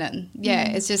 more feminine. Yeah,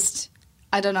 it's just,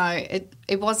 I don't know.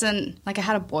 It wasn't, like I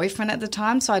had a boyfriend at the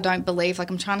time, so I don't believe, like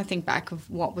I'm trying to think back of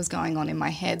what was going on in my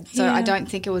head. So I don't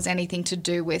think it was anything to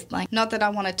do with, like, not that I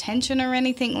want attention or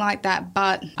anything like that,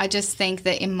 but I just think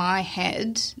that in my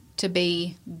head, to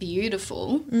be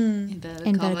beautiful,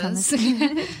 inverted commas,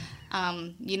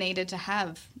 you needed to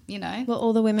have, you know, Well,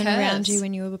 all the women curves. around you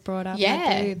when you were brought up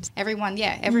had boobs.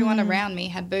 Everyone around me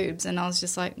had boobs, and I was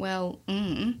just like, well,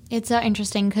 It's so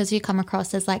interesting because you come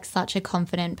across as like such a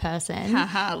confident person.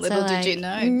 haha, little did you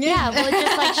know. Yeah, well, it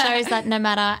just like shows that no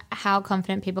matter how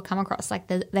confident people come across, like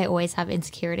they always have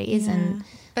insecurities. And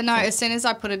But no, as soon as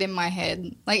I put it in my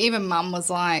head, like even Mum was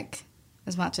like,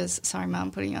 as much as, sorry,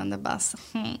 Mum, putting you on the bus,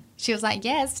 she was like,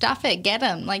 yeah, stuff it, get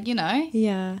them, like, you know.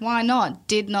 Yeah. Why not?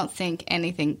 Did not think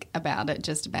anything about it,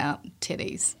 just about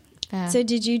titties. So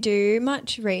did you do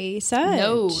much research?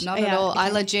 No, not at all. Okay. I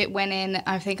legit went in,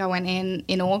 I think I went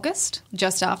in August,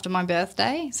 just after my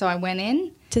birthday. So I went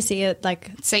in. To see it,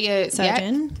 like, See a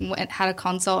surgeon? Yeah, had a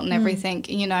consult and everything,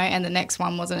 you know, and the next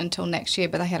one wasn't until next year,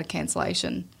 but they had a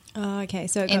cancellation oh, okay.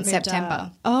 So it got in moved September.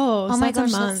 up. Oh, Oh so my that's a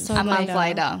gosh, month. that's so A month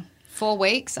later. 4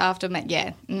 weeks after,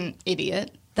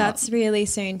 idiot. That's really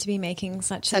soon to be making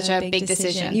such a big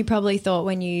decision. You probably thought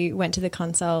when you went to the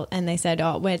consult and they said,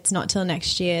 oh, well, it's not till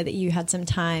next year, that you had some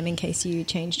time in case you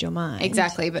changed your mind.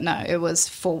 Exactly, but no, it was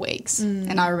 4 weeks.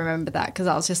 And I remember that because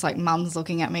I was just like, Mum's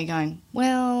looking at me going,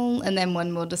 well, and then when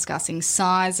we were discussing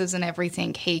sizes and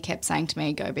everything, he kept saying to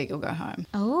me, go big or go home.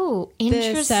 oh, The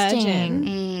interesting.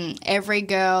 surgeon. Every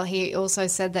girl, he also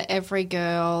said that every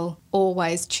girl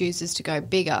always chooses to go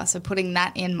bigger. So putting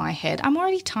that in my head, I'm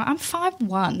already I'm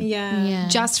 5'1". Yeah.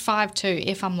 Just 5'2"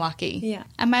 if I'm lucky. Yeah.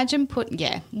 Imagine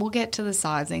we'll get to the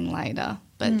sizing later.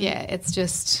 But yeah, it's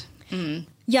just...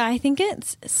 Yeah, I think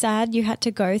it's sad you had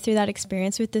to go through that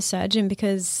experience with the surgeon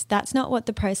because that's not what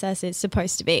the process is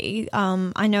supposed to be.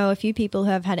 I know a few people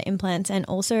who have had implants and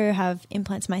also have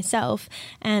implants myself,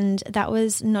 and that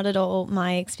was not at all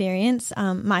my experience.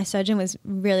 My surgeon was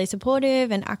really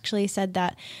supportive and actually said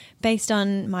that based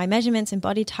on my measurements and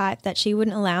body type that she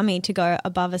wouldn't allow me to go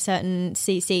above a certain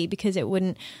cc because it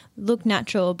wouldn't look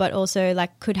natural, but also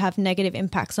like could have negative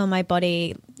impacts on my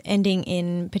body, ending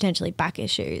in potentially back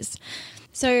issues.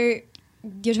 So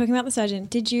you're talking about the surgeon.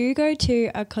 Did you go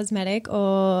to a cosmetic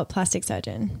or plastic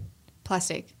surgeon?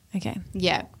 Plastic. Okay.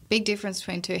 Yeah, big difference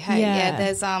between two. Hey, Yeah.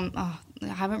 there's I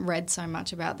haven't read so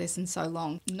much about this in so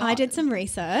long. I did some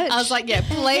research. I was like, yeah,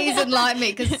 please enlighten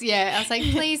me because I was like,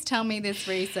 please tell me this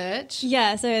research.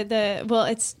 Yeah, so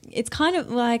it's kind of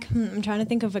like I'm trying to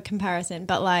think of a comparison,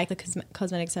 but like the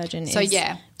cosmetic surgeon is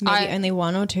maybe only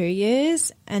 1 or 2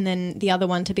 years, and then the other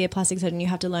one, to be a plastic surgeon, you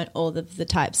have to learn all of the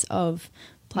types of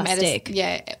plastic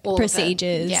all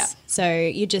procedures. Of it. Yeah. So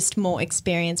you're just more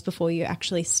experienced before you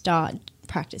actually start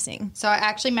practicing. So I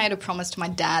actually made a promise to my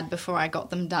dad before I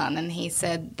got them done, and he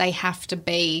said they have to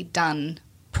be done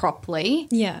properly.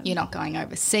 Yeah. You're not going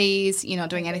overseas, you're not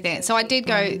doing anything. So I did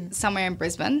go somewhere in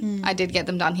Brisbane. I did get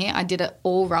them done here. I did it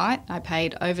all right. I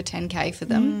paid over 10K for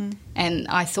them, and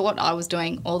I thought I was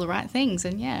doing all the right things,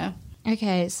 and yeah.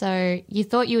 Okay, so you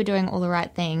thought you were doing all the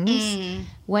right things.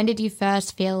 When did you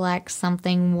first feel like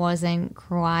something wasn't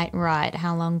quite right?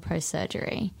 How long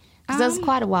post-surgery? Because there was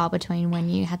quite a while between when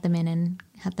you had them in and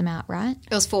had them out, right?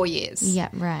 It was 4 years. Yeah,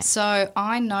 right. So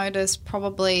I noticed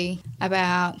probably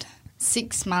about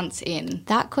 6 months in.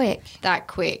 That quick? That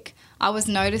quick. I was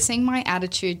noticing my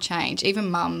attitude change.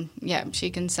 Even Mum, she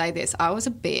can say this. I was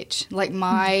a bitch. Like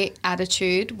my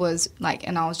attitude was like,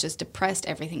 and I was just depressed.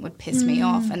 Everything would piss me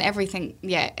off, and everything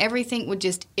would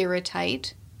just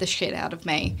irritate the shit out of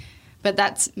me. But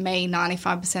that's me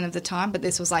 95% of the time, but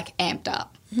this was like amped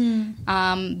up.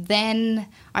 Then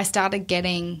I started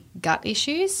getting gut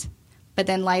issues. But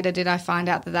then later did I find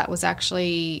out that was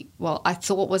actually, I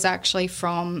thought was actually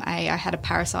from I had a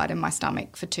parasite in my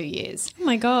stomach for 2 years. Oh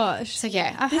my gosh. So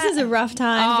yeah. This is a rough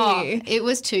time for you. It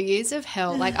was 2 years of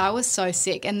hell. Like I was so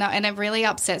sick, and it really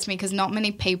upsets me because not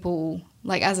many people,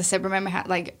 like as I said, remember how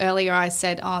like earlier I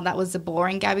said, that was the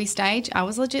boring Gabby stage. I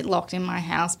was legit locked in my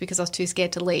house because I was too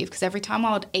scared to leave because every time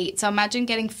I would eat, so imagine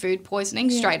getting food poisoning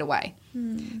straight away.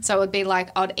 So it would be like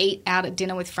I'd eat out at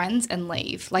dinner with friends and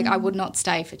leave. Like I would not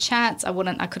stay for chats.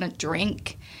 I couldn't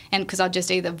drink, and because I'd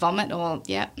just either vomit or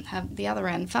have the other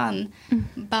end fun.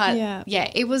 But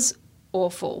it was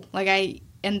awful. Like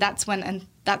that's when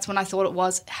I thought it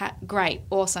was great,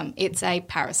 awesome. It's a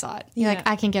parasite. You're like,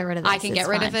 I can get rid of this. I can get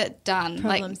rid of it. Done.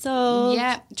 Problem solved.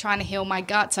 Yeah, trying to heal my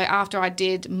gut. So after I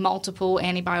did multiple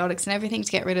antibiotics and everything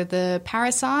to get rid of the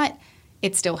parasite,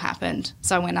 it still happened.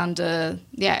 So I went under,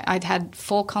 I'd had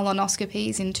 4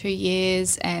 colonoscopies in 2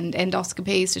 years and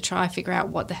endoscopies to try figure out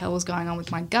what the hell was going on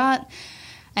with my gut.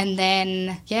 And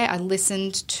then, I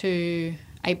listened to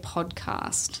a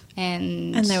podcast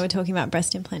and they were talking about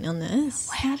breast implant illness.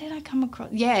 How did I come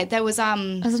across? Yeah, there was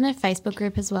Wasn't it a Facebook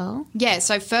group as well? Yeah,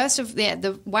 so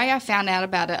the way I found out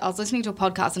about it, I was listening to a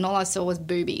podcast and all I saw was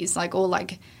boobies, like all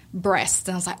like breasts,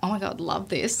 and I was like, oh my God, love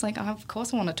this. Like, of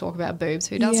course I want to talk about boobs.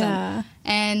 Who doesn't? Yeah.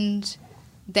 And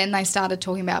then they started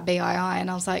talking about BII and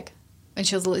I was like, and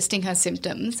she was listing her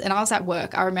symptoms and I was at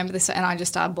work. I remember this and I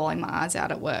just started bawling my eyes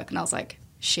out at work and I was like,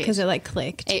 shit. Because it like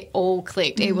clicked. It all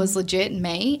clicked. It was legit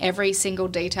me. Every single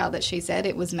detail that she said,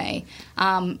 it was me.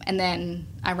 And then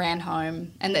I ran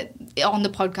home and on the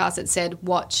podcast it said,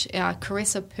 watch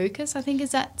Carissa Pukas, I think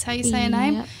that's how you say her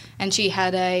name. Yep. And she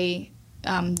had a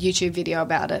YouTube video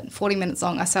about it, 40 minutes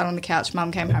long. I sat on the couch,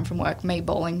 Mum came home from work, me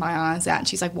bawling my eyes out. And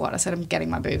she's like, what? I said, I'm getting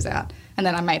my boobs out. And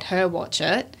then I made her watch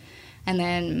it. And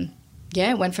then,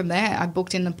 went from there. I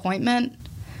booked an appointment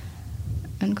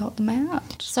and got them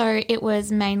out. So it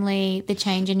was mainly the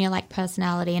change in your like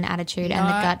personality and attitude and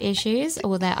the gut issues,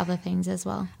 or were there other things as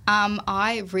well?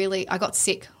 I got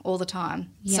sick all the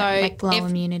time. Yeah, so like low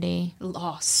immunity.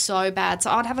 Oh, so bad. So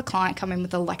I'd have a client come in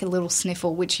with a little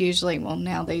sniffle, which usually, well,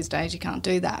 now these days you can't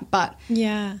do that. But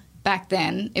back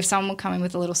then, if someone would come in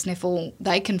with a little sniffle,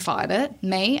 they can fight it.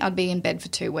 Me, I'd be in bed for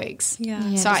 2 weeks.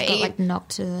 Yeah, so I got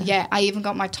knocked to the... Yeah, I even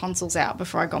got my tonsils out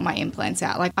before I got my implants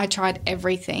out. Like, I tried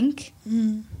everything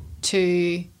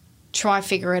to try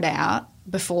figure it out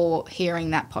before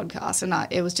hearing that podcast.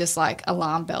 And it was just like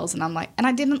alarm bells. And I'm like, and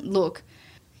I didn't look.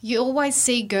 You always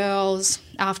see girls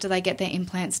after they get their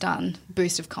implants done,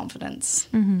 boost of confidence,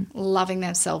 loving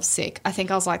themselves sick. I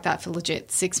think I was like that for legit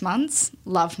 6 months,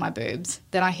 loved my boobs.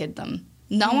 Then I hid them.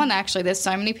 No one actually, there's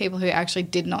so many people who actually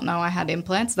did not know I had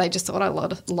implants. They just thought I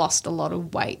lost a lot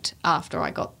of weight after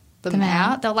I got them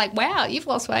out. They're like, wow, you've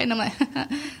lost weight. And I'm like,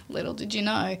 little did you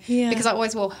know. Yeah. Because I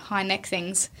always wore high neck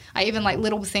things. I even like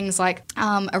little things like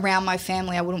around my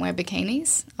family, I wouldn't wear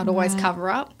bikinis. I'd always cover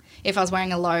up. If I was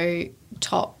wearing a low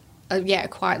top,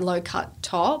 quite low cut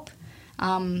top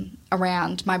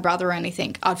around my brother or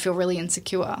anything, I'd feel really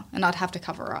insecure and I'd have to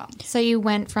cover up. So you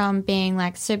went from being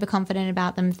like super confident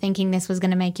about them, thinking this was going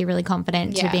to make you really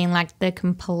confident, to being like the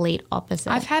complete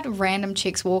opposite. I've had random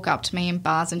chicks walk up to me in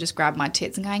bars and just grab my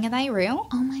tits and going, are they real?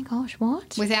 Oh my gosh,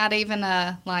 what? Without even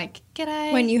a like,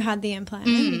 g'day. When you had the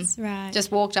implants, right.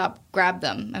 Just walked up, grabbed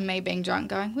them, and me being drunk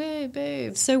going, woo,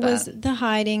 boobs. So was the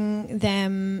hiding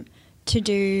them to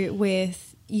do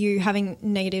with you having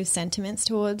negative sentiments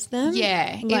towards them?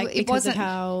 Yeah. Like it because wasn't, of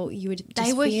how you were just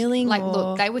they were, feeling? Like, or?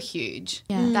 look, they were huge.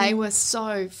 Yeah. They were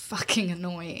so fucking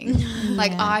annoying.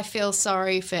 Like, I feel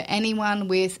sorry for anyone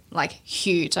with, like,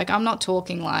 huge. Like, I'm not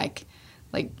talking, like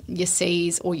your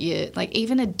C's or your, like,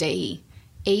 even a D.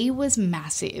 E was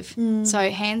massive. So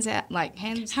hands out, like,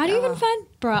 hands. How do you even find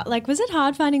bra? Like, was it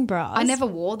hard finding bras? I never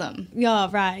wore them. Yeah,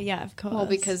 right. Yeah, of course. Well,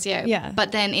 because, yeah.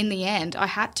 But then in the end, I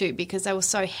had to because they were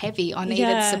so heavy. I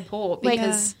needed support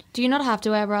because... Do you not have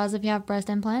to wear bras if you have breast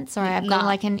implants? Sorry, I've got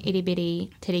like an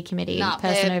itty-bitty titty committee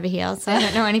person over here, so I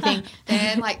don't know anything.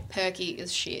 They're like perky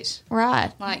as shit.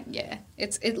 Right. Like, yeah,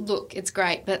 it's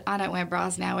great, but I don't wear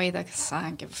bras now either because I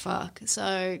don't give a fuck. So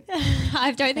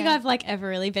I don't think I've like ever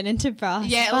really been into bras.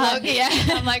 yeah, look,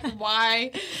 I'm like,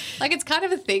 why? Like, it's kind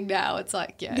of a thing now. It's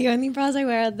like, yeah. The only bras I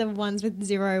wear are the ones with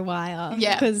 0 wire.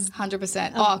 Yeah, because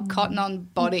 100%. Cotton On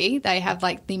Body, they have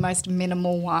like the most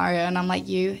minimal wire, and I'm like,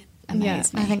 you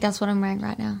amaze me. I think that's what I'm wearing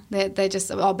right now. They're just,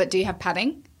 but do you have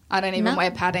padding? I don't even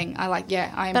wear padding. I like,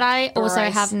 But I also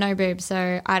have no boobs,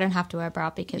 so I don't have to wear a bra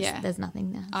because there's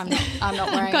nothing there. I'm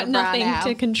not wearing I've got a bra nothing now.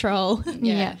 to control.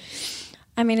 Yeah.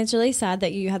 I mean, it's really sad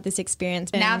that you had this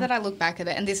experience. Now that I look back at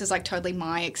it, and this is like totally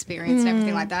my experience and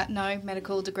everything like that, no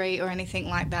medical degree or anything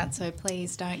like that, so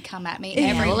please don't come at me.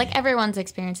 Well, like everyone's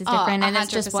experience is different, and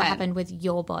it's just what 100%. happened with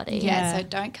your body. Yeah, so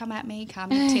don't come at me,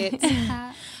 calm your tits.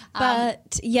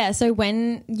 But so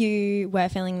when you were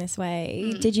feeling this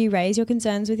way, did you raise your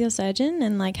concerns with your surgeon,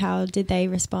 and like how did they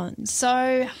respond?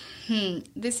 So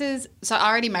I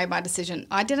already made my decision.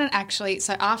 I didn't actually,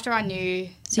 so after I knew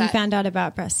So you found out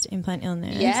about breast implant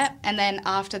illness. Yeah, and then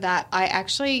after that, I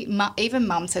actually, even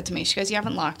Mum said to me, she goes, you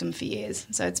haven't liked them for years,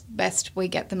 so it's best we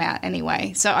get them out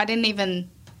anyway. So I didn't even,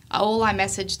 all I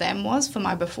messaged them was for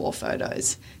my before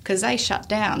photos because they shut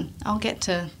down. I'll get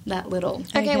to that little.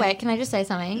 Okay, wait, can I just say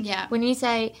something? Yeah. When you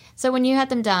say, so when you had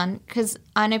them done, because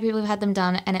I know people who've had them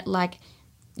done and it like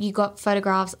you got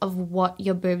photographs of what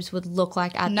your boobs would look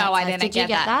like at No, that I size. didn't Did you get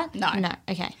get that? that. No. No.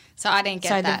 Okay. So I didn't get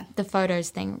So that. the photos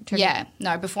thing triggered. Yeah,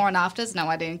 no, before and afters, no,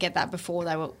 I didn't get that before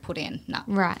they were put in. No.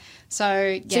 Right. So,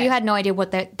 yeah. So you had no idea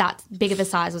what that big of a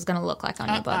size was going to look like on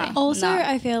your body. Also, No.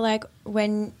 I feel like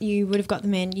when you would have got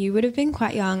them in, you would have been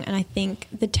quite young, and I think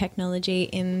the technology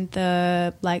in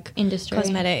the like Industry.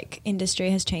 cosmetic industry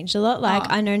has changed a lot. Like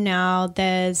I know now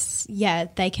they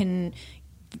can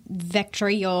vector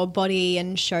your body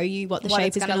and show you what the What shape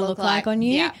it's is gonna going to look look like like. on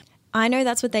you. Yeah. I know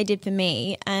that's what they did for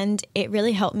me, and it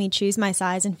really helped me choose my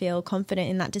size and feel confident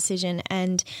in that decision.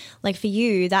 And like for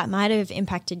you, that might have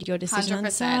impacted your decision on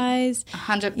 100%. size.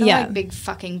 100. They're Yeah. like big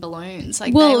fucking balloons.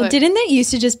 Like Well, they were, didn't it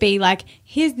used to just be like,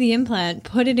 here's the implant,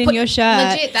 put it in your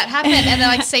shirt? legit, that happened. And they're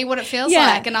like, see what it feels Yeah.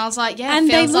 like. And I was like, yeah, And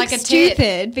it they feels look like a tit.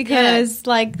 stupid because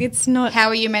like it's not. How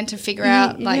are you meant to figure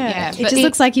out? Like, yeah. It But just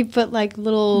looks like you put like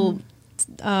little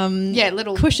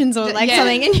little cushions or like yeah.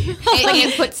 something in your Like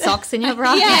you put socks in your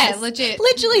bra. Yeah, legit.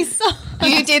 literally so.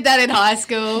 You did that in high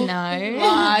school. No.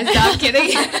 Lies, no, I'm kidding.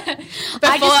 Before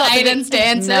got the Aiden's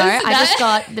dances. No, I just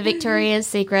got the Victoria's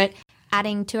Secret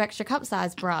adding 2 extra cup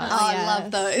size bras. Oh, I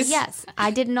love those. Yes,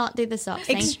 I did not do the socks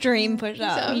thing. Extreme push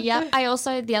up. Yep. I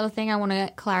also, the other thing I want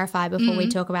to clarify before we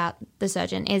talk about the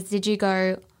surgeon is, did you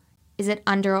go, is it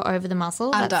under or over the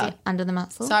muscle? Under. That's it, under the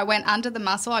muscle? So I went under the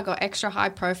muscle. I got extra high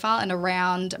profile and a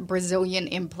round Brazilian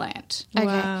implant. Okay.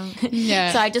 Wow.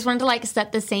 Yeah. So I just wanted to like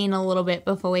set the scene a little bit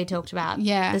before we talked about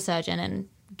Yeah. the surgeon and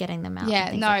getting them out. and Yeah,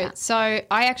 things no. like that. So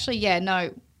I actually,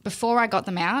 before I got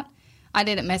them out, I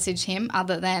didn't message him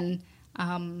other than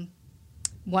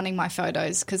wanting my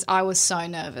photos because I was so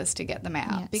nervous to get them out.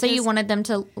 Yeah. So Because you wanted them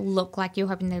to look like, you were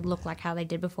hoping they'd look like how they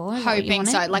did before? Is that what you hoping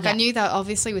so. wanted? Like I Yeah. knew that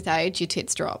obviously with age your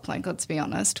tits drop. Like let's be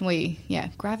honest,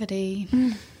 gravity.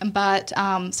 But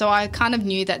so I kind of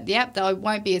knew that they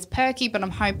won't be as perky, but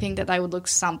I'm hoping that they would look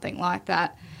something like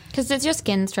that. Because does your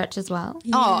skin stretch as well?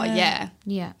 Oh yeah,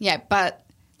 Yeah. yeah. But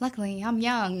luckily I'm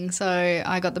young, so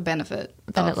I got the benefit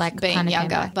That it, of like, being kinda came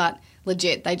younger. back. But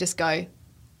legit, they just go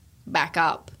back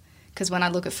up. Because when I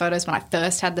look at photos when I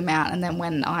first had them out, and then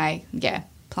when I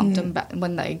plumped them back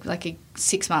when they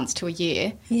 6 months to a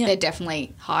year, Yeah. they're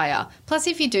definitely higher. Plus,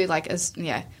 if you do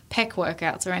pec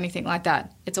workouts or anything like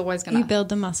that, it's always going to You build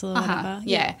the muscle or whatever.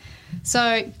 yeah.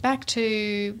 So back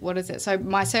to what is it? So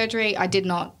my surgery, I did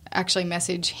not actually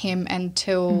message him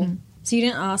until. So you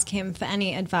didn't ask him for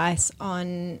any advice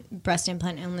on breast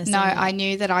implant illness? No, and- I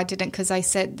knew that I didn't because they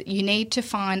said you need to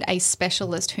find a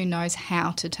specialist who knows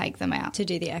how to take them out. to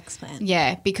do the explant.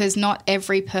 Yeah, because not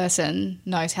every person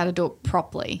knows how to do it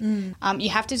properly. You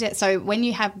have to. So when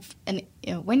you have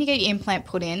when you get your implant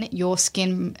put in, your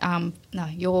skin,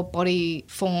 your body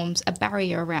forms a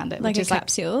barrier around it, Like which a is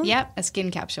capsule? Yep, a skin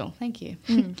capsule. Thank you.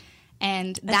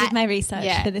 And I that did my research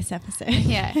yeah, for this episode.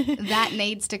 yeah, that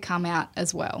needs to come out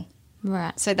as well.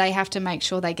 Right. So they have to make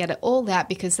sure they get it all out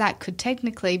because that could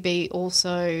technically be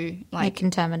also Like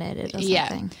contaminated or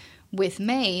something. With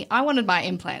me, I wanted my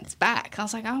implants back. I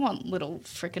was like, I want little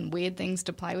freaking weird things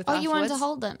to play with. Oh, afterwards. you wanted to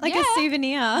hold them. Like a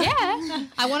souvenir. Yeah,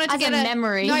 I wanted to As get a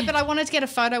memory. No, but I wanted to get a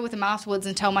photo with them afterwards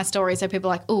and tell my story. So people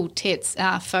are like, "Oh, tits,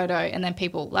 photo," and then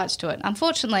people latch to it.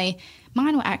 Unfortunately,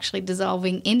 mine were actually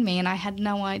dissolving in me, and I had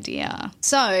no idea.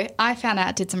 So I found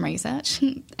out, did some research,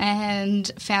 and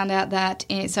found out that.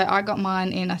 So I got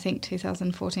mine in I think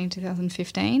 2014,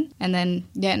 2015, and then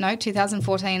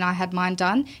 2014 I had mine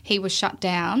done. He was shut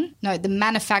down. No, the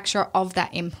manufacturer of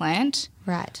that implant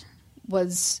Right.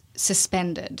 was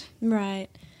suspended. Right.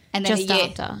 And then Just a year,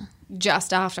 after.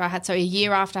 Just after I had, so a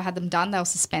year after I had them done, they were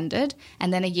suspended.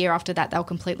 And then a year after that, they were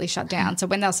completely shut down. So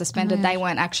when they were suspended, they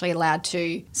weren't actually allowed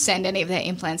to send any of their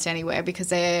implants anywhere because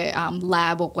their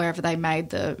lab or wherever they made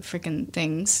the freaking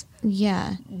things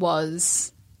Yeah.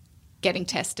 was getting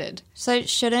tested. So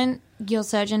shouldn't your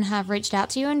surgeon have reached out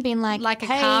to you and been like, Like a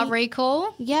hey, car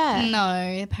recall? Yeah.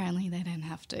 No, apparently they don't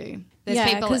have to. There's Yeah,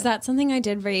 people because that's something I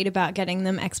did read about getting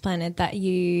them explanted,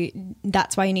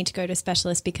 that's why you need to go to a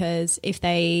specialist, because if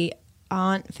they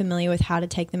aren't familiar with how to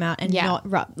take them out and Yeah.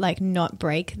 not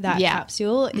break that Yeah.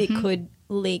 capsule, it could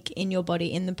leak in your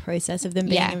body in the process of them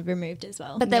being Yeah. removed as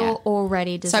well. But they Yeah. were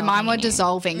already So dissolving. mine were in you.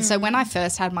 dissolving. So when I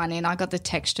first had mine in, I got the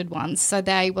textured ones. So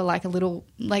they were like a little,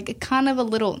 like kind of a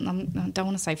little, I don't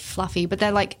want to say fluffy, but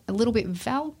they're like a little bit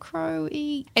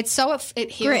Velcro-y. It's so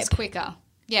it heals Grip. quicker.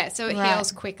 Yeah, so it Right.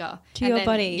 heals quicker. to And your then-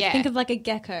 body. Yeah. Think of like a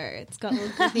gecko. It's got little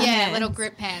grippy yeah, hands. little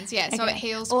grip hands. Yeah, so it Okay.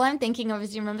 heals. All I'm thinking of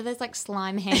is, you remember those like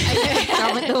slime hands that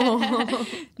rub at the wall?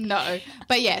 No,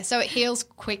 but yeah, so it heals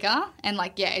quicker and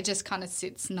it just kind of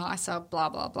sits nicer. Blah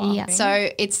blah blah. Yeah. So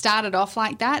it started off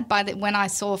like that. When I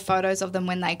saw photos of them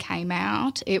when they came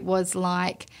out, it was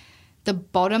like the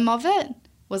bottom of it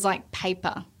was like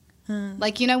paper.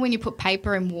 Like, you know, when you put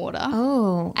paper in water.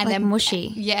 Oh, and like then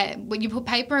mushy. Yeah, when you put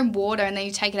paper in water and then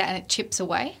you take it out and it chips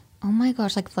away. Oh my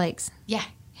gosh, like flakes. Yeah.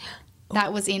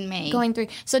 That was in me. Going through.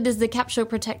 So does the capsule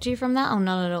protect you from that or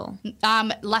not at all?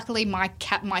 Luckily, my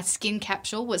skin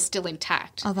capsule was still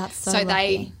intact. Oh, that's so So they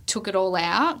lucky. took it all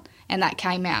out and that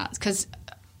came out. Because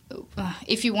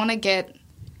if you want to get...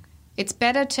 It's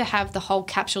better to have the whole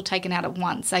capsule taken out at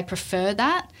once. They prefer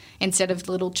that instead of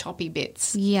little choppy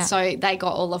bits. Yeah. So they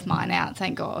got all of mine out,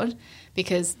 thank God,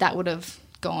 because that would have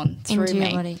gone through Into your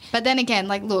me. body. But then again,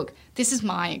 like, look, this is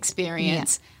my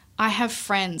experience. I have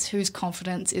friends whose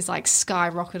confidence is like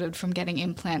skyrocketed from getting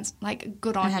implants. Like,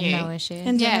 good on I had you. no issue.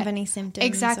 And don't have any symptoms.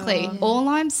 Exactly. or- All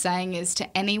I'm saying is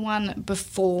to anyone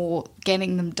before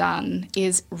getting them done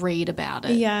is read about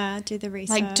it. Yeah, do the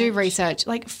research. Like, do research.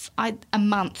 Like, a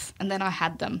month and then I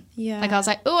had them. Yeah. Like, I was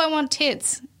like, oh, I want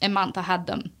tits. A month I had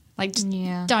them. Like, just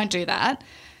Yeah. don't do that.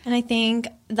 And I think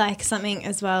like something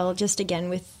as well, just again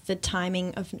with the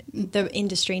timing of the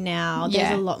industry now, there's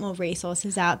Yeah. a lot more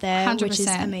resources out there, which is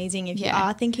 100%. amazing if you Yeah.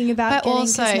 are thinking about But getting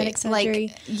also, cosmetic surgery.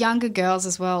 like, younger girls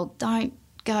as well, don't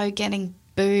go getting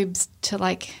boobs to,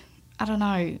 like, I don't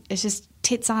know. It's just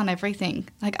tits aren't everything.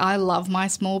 Like, I love my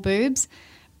small boobs,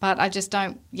 but I just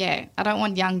don't, I don't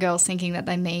want young girls thinking that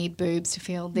they need boobs to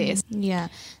feel this. Yeah.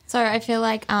 So I feel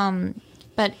like,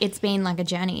 but it's been like a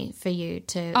journey for you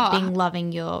to being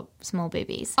loving your small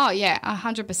boobies. Oh, yeah,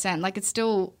 100%. Like, it's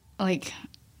still, like,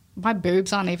 my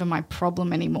boobs aren't even my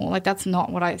problem anymore. Like, that's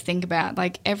not what I think about.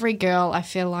 Like, every girl, I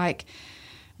feel like,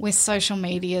 with social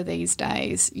media these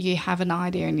days, you have an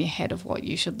idea in your head of what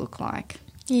you should look like.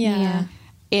 yeah.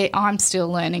 I'm still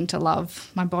learning to love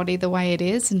my body the way it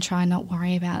is and try not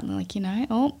worry about, like, you know,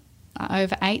 oh, I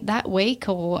overate that week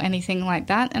or anything like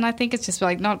that. And I think it's just,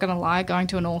 like, not going to lie, going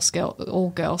to an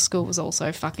all-girl school was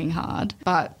also fucking hard.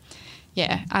 But,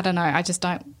 yeah, I don't know. I just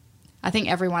don't – I think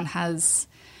everyone has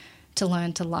to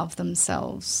learn to love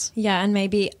themselves. Yeah, and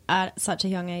maybe at such a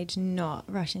young age not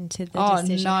rush into the Oh,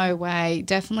 decision. no way.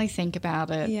 Definitely think about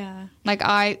it. Yeah. Like,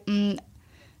 I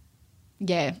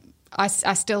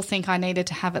still think I needed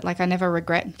to have it. Like, I never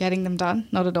regret getting them done.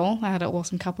 Not at all. I had an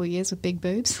awesome couple of years with big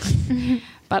boobs.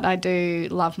 But I do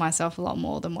love myself a lot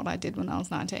more than what I did when I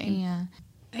was 19. Yeah.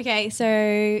 Okay,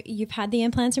 so you've had the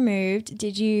implants removed.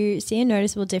 Did you see a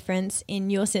noticeable difference in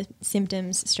your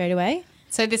symptoms straight away?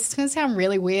 So this is going to sound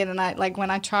really weird. And I like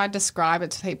when I try to describe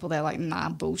it to people, they're like, nah,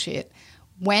 bullshit.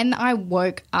 When I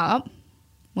woke up,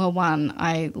 well, one,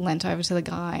 I leant over to the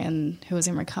guy who was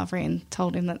in recovery and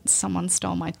told him that someone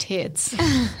stole my tits.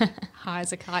 High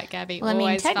as a kite, Gabby. Well, I mean,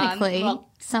 Always fun. technically, Well,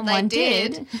 someone they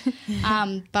did.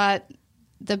 But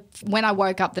when I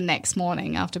woke up the next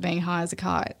morning after being high as a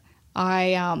kite,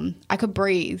 I could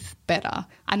breathe better.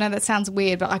 I know that sounds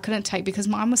weird, but I couldn't take, because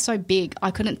mine was so big, I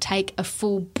couldn't take a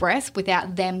full breath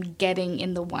without them getting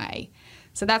in the way.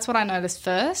 So that's what I noticed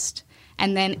first.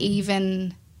 And then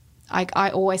even I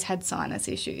always had sinus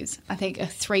issues. I think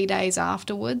 3 days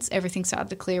afterwards, everything started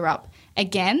to clear up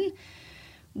again.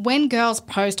 When girls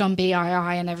post on BII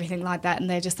and everything like that and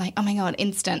they're just like, oh my God,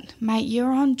 instant. Mate,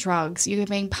 you're on drugs. You're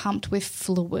being pumped with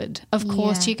fluid. Of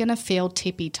course, Yeah. you're going to feel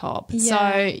tippy top.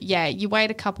 Yeah. So, yeah, you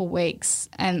wait a couple weeks.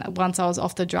 And once I was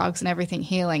off the drugs and everything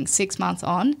healing, 6 months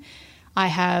on, I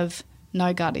have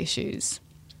no gut issues.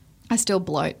 I still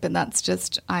bloat, but that's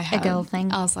just I have girl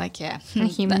thing. I was like, yeah, A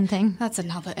human thing. that's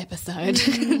another episode.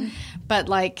 But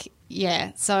like,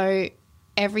 yeah, so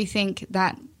everything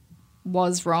that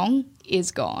was wrong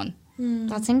is gone.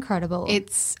 That's incredible.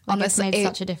 It's like it's honestly made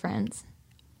such a difference.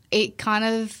 it kind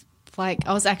of like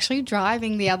I was actually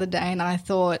driving the other day and I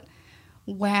thought,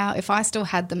 wow, if I still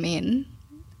had them in,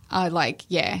 I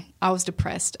was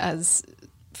depressed as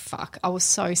fuck. I was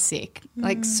so sick,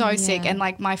 like so sick, and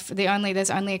like there's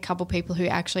only a couple people who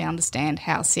actually understand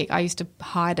how sick. I used to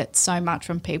hide it so much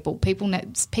from people. People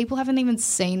haven't even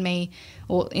seen me,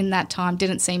 or in that time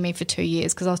didn't see me for 2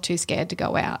 years because I was too scared to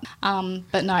go out.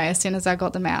 But no, as soon as I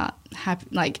got them out,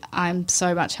 I'm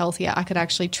so much healthier. I could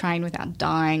actually train without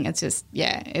dying. It's just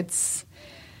it's.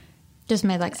 Just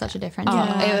made like such a difference. Oh, in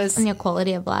your it life was- and your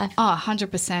quality of life. Oh,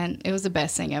 100%. It was the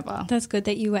best thing ever. That's good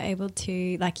that you were able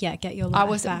to get your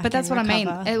life back. But that's and what I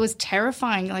recover. mean. It was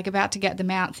terrifying, like about to get them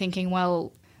out, thinking,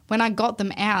 well, when I got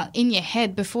them out in your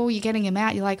head before you're getting them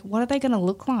out, you're like, what are they going to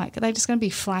look like? Are they just going to be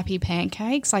flappy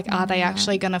pancakes? Like, are they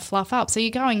actually going to fluff up? So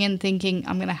you're going in thinking,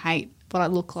 I'm going to hate what I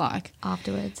look like.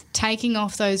 Afterwards. Taking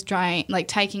off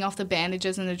taking off the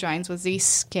bandages and the drains was the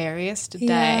scariest Yeah.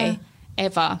 day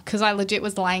ever, because I legit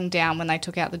was laying down when they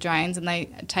took out the drains, and they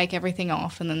take everything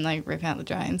off and then they rip out the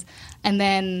drains and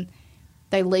then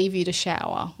they leave you to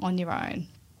shower on your own.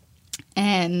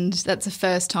 And that's the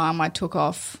first time I took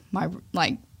off my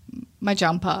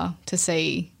jumper to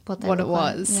see what it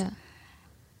was. Yeah.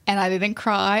 And I didn't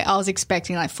cry. I was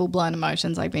expecting like full-blown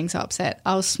emotions, like being so upset.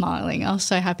 I was smiling. I was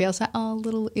so happy. I was like, oh,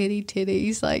 little itty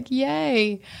titties, like,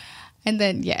 yay. And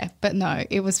then, yeah, but no,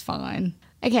 it was fine.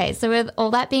 Okay, so with all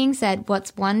that being said,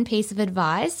 what's one piece of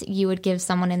advice you would give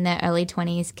someone in their early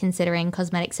 20s considering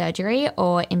cosmetic surgery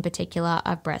or in particular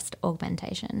a breast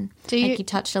augmentation? You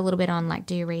touched a little bit on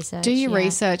do your research. Do your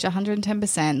research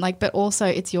 110%. But also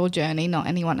it's your journey, not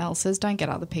anyone else's. Don't get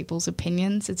other people's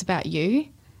opinions. It's about you.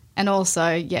 And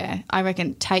also, yeah, I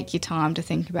reckon take your time to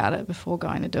think about it before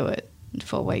going to do it.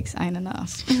 4 weeks ain't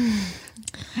enough.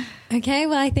 Okay,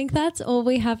 well, I think that's all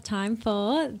we have time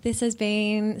for. This has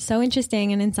been so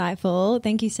interesting and insightful.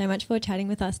 Thank you so much for chatting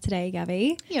with us today,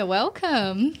 Gabby. You're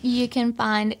welcome. You can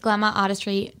find Glamour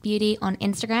Artistry Beauty on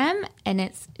Instagram, and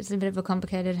it's a bit of a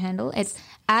complicated handle. It's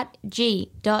at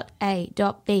g.a.b.au.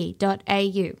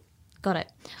 Got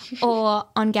it. Or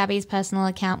on Gabby's personal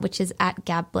account, which is at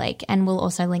Gab Blake. And we'll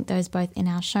also link those both in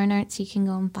our show notes. You can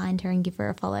go and find her and give her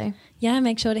a follow. Yeah,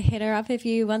 make sure to hit her up if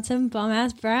you want some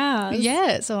bomb-ass brows.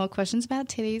 Yeah, so questions about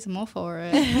titties, I'm all for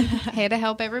it. Here to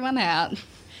help everyone out.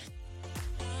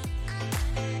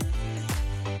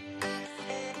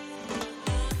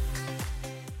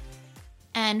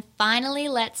 And finally,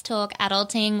 let's talk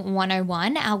Adulting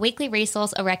 101, our weekly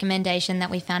resource or recommendation that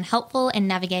we found helpful in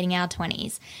navigating our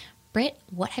 20s. Britt,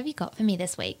 what have you got for me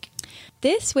this week?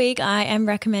 This week, I am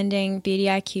recommending Beauty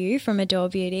IQ from Adore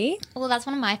Beauty. Well, that's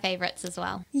one of my favourites as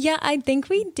well. Yeah, I think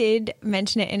we did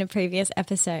mention it in a previous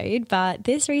episode, but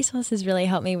this resource has really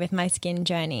helped me with my skin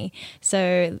journey.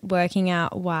 So working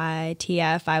out why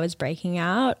TF I was breaking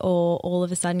out or all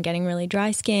of a sudden getting really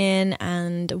dry skin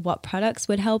and what products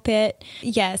would help it.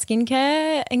 Yeah,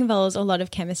 skincare involves a lot of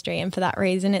chemistry, and for that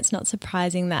reason, it's not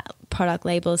surprising that product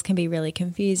labels can be really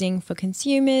confusing for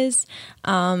consumers.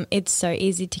 It's so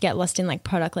easy to get lost in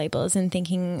product labels and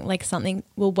thinking something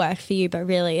will work for you, but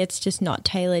really it's just not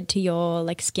tailored to your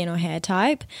skin or hair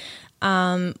type.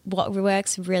 What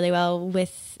works really well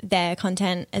with their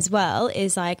content as well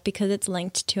is because it's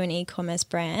linked to an e-commerce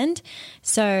brand,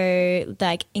 so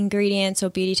ingredients or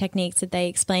beauty techniques that they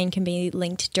explain can be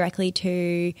linked directly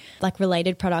to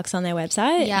related products on their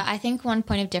website. Yeah, I think one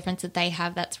point of difference that they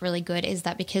have that's really good is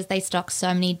that because they stock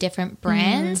so many different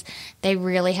brands, they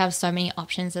really have so many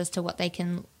options as to what they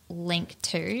can link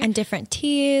to, and different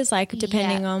tiers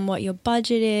depending on what your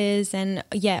budget is, and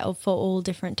for all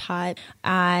different types.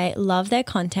 I love their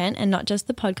content, and not just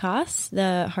the podcasts.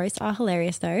 The hosts are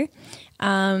hilarious though.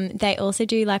 They also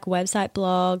do website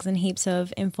blogs and heaps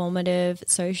of informative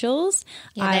socials.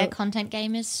 Their content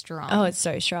game is strong. Oh, it's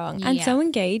so strong and so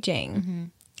engaging. Mm-hmm.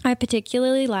 I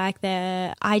particularly like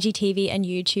their IGTV and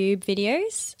YouTube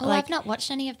videos. Oh, I've not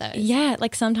watched any of those. Yeah,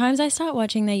 sometimes I start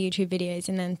watching their YouTube videos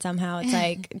and then somehow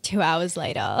it's 2 hours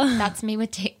later. That's me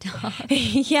with TikTok.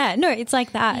 Yeah, no, it's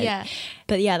like that. Yeah.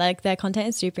 But yeah, their content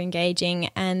is super engaging,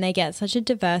 and they get such a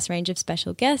diverse range of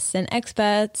special guests and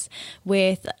experts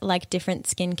with different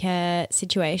skincare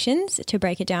situations to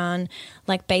break it down,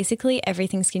 basically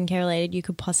everything skincare related you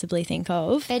could possibly think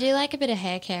of. They do a bit of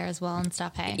hair care as well and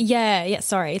stuff, hey? Yeah,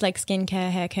 sorry, skincare,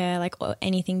 hair care,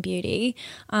 anything beauty,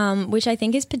 which I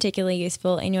think is particularly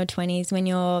useful in your 20s when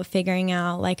you're figuring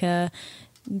out a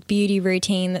beauty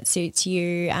routine that suits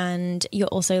you, and you're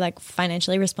also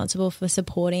financially responsible for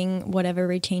supporting whatever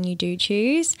routine you do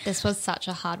choose. This was such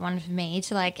a hard one for me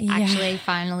to actually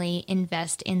finally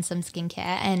invest in some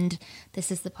skincare, and this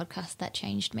is the podcast that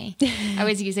changed me. I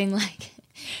was using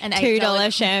an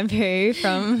 $2 shampoo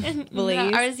from Woolies.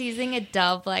 No, I was using a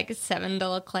Dove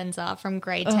 $7 cleanser from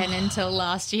grade 10 until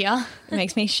last year. It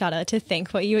makes me shudder to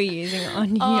think what you were using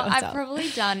on yourself. I've probably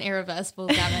done irreversible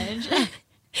damage.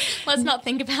 Let's not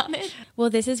think about it. Well,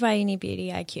 this is why you need Beauty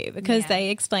IQ, because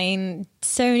they explain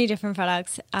so many different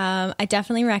products. I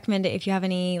definitely recommend it if you have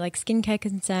any skincare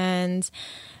concerns,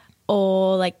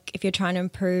 or if you're trying to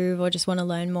improve or just want to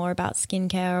learn more about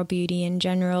skincare or beauty in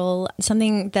general.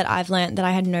 Something that I've learned that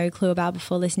I had no clue about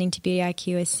before listening to Beauty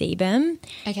IQ is sebum.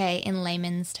 Okay, in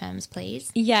layman's terms, please.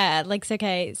 Yeah,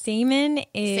 okay, semen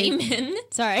is... Semen?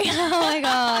 Sorry. Oh my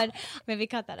God. Maybe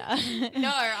cut that out.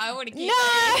 No, I want to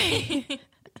keep going.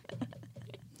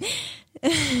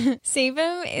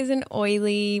 Sebum is an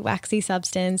oily, waxy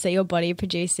substance that your body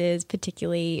produces,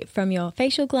 particularly from your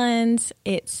facial glands.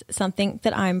 It's something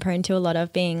that I'm prone to a lot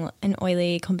of, being an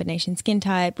oily combination skin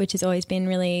type, which has always been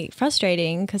really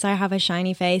frustrating because I have a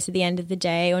shiny face at the end of the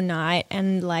day or night,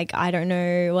 and I don't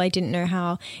know, I didn't know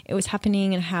how it was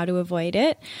happening and how to avoid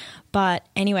it. But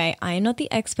anyway, I am not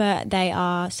the expert, they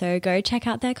are, so go check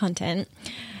out their content.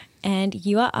 And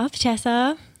you are up,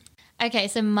 Tessa. Okay,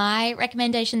 so my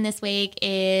recommendation this week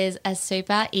is a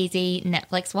super easy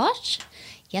Netflix watch.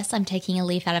 Yes, I'm taking a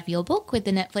leaf out of your book with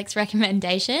the Netflix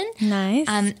recommendation. Nice.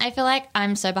 I feel like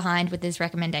I'm so behind with this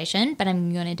recommendation, but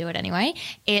I'm going to do it anyway.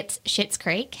 It's Schitt's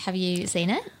Creek. Have you seen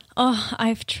it? Oh,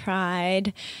 I've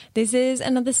tried. This is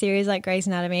another series like Grey's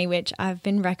Anatomy, which I've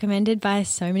been recommended by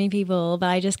so many people, but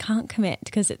I just can't commit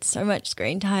because it's so much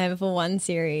screen time for one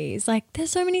series. Like,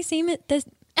 there's so many semen.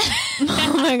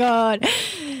 Oh my God.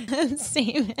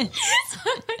 Semen.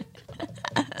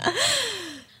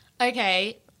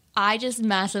 Okay, I just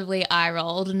massively eye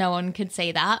rolled. No one could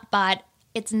see that, but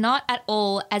it's not at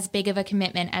all as big of a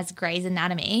commitment as Grey's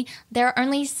Anatomy. There are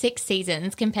only 6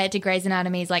 seasons compared to Grey's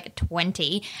Anatomy's like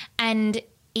 20, and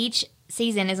each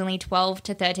season is only 12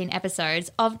 to 13 episodes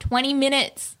of 20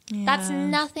 minutes. Yeah. That's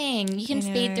nothing. You can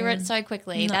speed through it so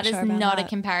quickly. That is not a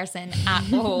comparison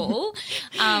at all.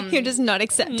 You're just not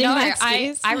accepting my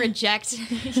excuse. I reject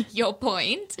your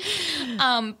point.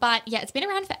 But yeah, it's been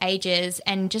around for ages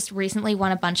and just recently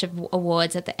won a bunch of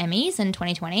awards at the Emmys in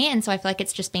 2020. And so I feel like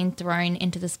it's just been thrown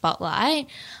into the spotlight.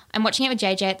 I'm watching it with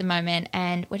JJ at the moment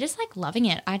and we're just like loving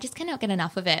it. I just cannot get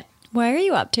enough of it. Where are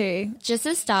you up to? Just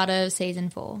the start of season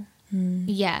 4.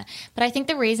 Yeah. But I think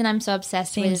the reason I'm so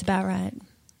obsessed Seems about right.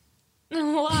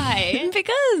 Why?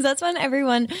 Because that's when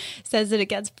everyone says that it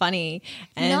gets funny.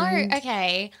 And No,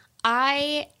 okay.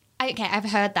 I've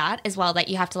heard that as well, that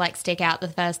you have to like stick out the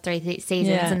first 3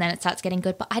 seasons and then it starts getting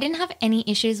good. But I didn't have any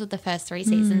issues with the first 3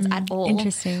 seasons at all.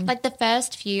 Interesting. Like the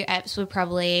first few eps were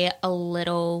probably a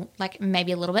little, like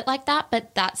maybe a little bit like that,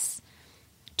 but that's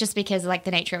just because of like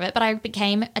the nature of it. But I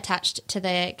became attached to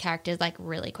the characters like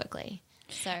really quickly.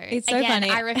 So it's so again, funny.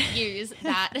 I refuse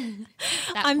that.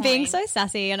 I'm being point. so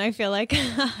sassy and I feel like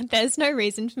there's no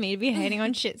reason for me to be hating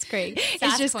on Schitt's Creek. It's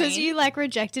Sass just because queen. you like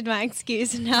rejected my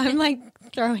excuse and now I'm like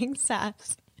throwing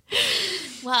sass.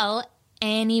 Well,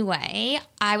 anyway,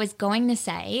 I was going to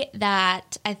say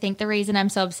that I think the reason I'm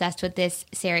so obsessed with this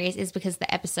series is because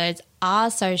the episodes are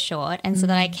so short and so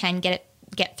that I can get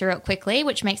through it quickly,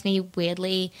 which makes me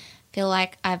weirdly feel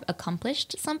like I've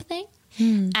accomplished something.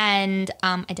 And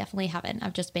I definitely haven't.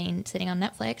 I've just been sitting on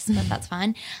Netflix, but that's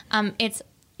fine. It's,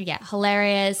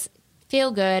 hilarious,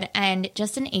 feel good, and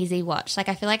just an easy watch. Like,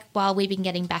 I feel like while we've been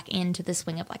getting back into the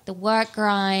swing of, like, the work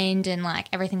grind and, like,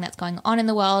 everything that's going on in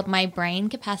the world, my brain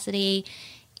capacity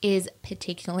is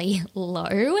particularly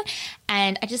low,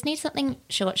 and I just need something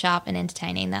short, sharp, and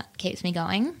entertaining that keeps me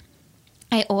going.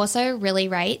 I also really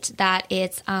rate that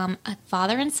it's a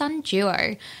father and son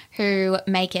duo who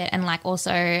make it and like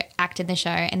also act in the show.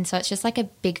 And so it's just like a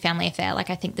big family affair. Like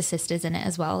I think the sister's in it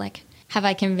as well. Like, have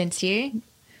I convinced you?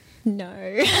 No.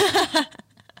 Well,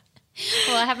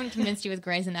 I haven't convinced you with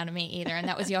Grey's Anatomy either. And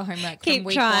that was your homework Keep from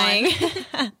week trying.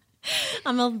 1.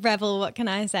 I'm a rebel. What can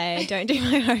I say? I don't do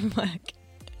my homework.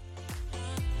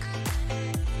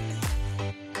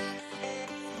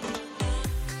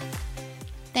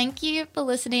 Thank you for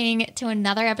listening to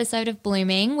another episode of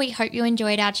Blooming. We hope you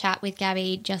enjoyed our chat with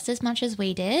Gabby just as much as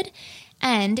we did.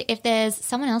 And if there's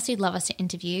someone else you'd love us to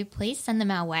interview, please send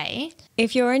them our way.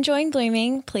 If you're enjoying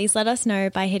Blooming, please let us know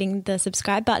by hitting the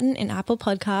subscribe button in Apple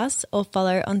Podcasts or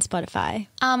follow on Spotify.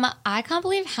 I can't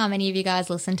believe how many of you guys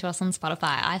listen to us on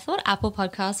Spotify. I thought Apple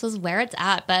Podcasts was where it's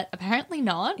at, but apparently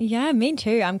not. Yeah, me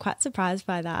too. I'm quite surprised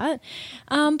by that.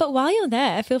 But while you're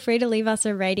there, feel free to leave us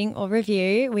a rating or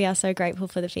review. We are so grateful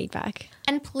for the feedback.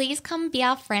 And please come be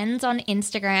our friends on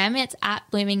Instagram. It's at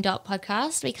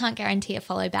blooming.podcast. We can't guarantee a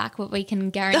follow back, but we can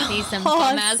guarantee some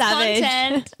bomb-ass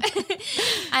content.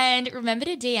 And remember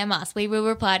to DM us. We will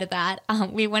reply to that.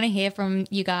 We want to hear from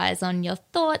you guys on your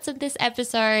thoughts of this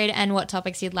episode and what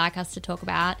topics you'd like us to talk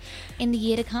about in the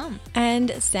year to come.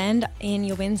 And send in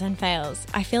your wins and fails.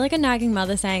 I feel like a nagging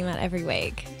mother saying that every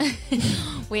week.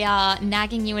 We are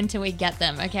nagging you until we get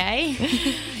them, okay?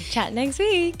 Chat next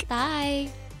week. Bye.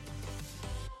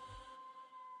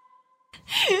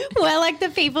 We're like the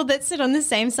people that sit on the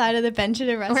same side of the bench at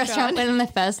a restaurant. On the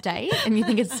first date and you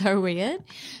think it's so weird?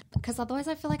 Because otherwise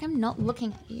I feel like I'm not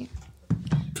looking at you.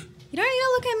 You don't need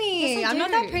to look at me. Yes, I I'm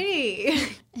not do. that pretty.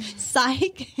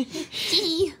 Psych.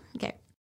 Okay.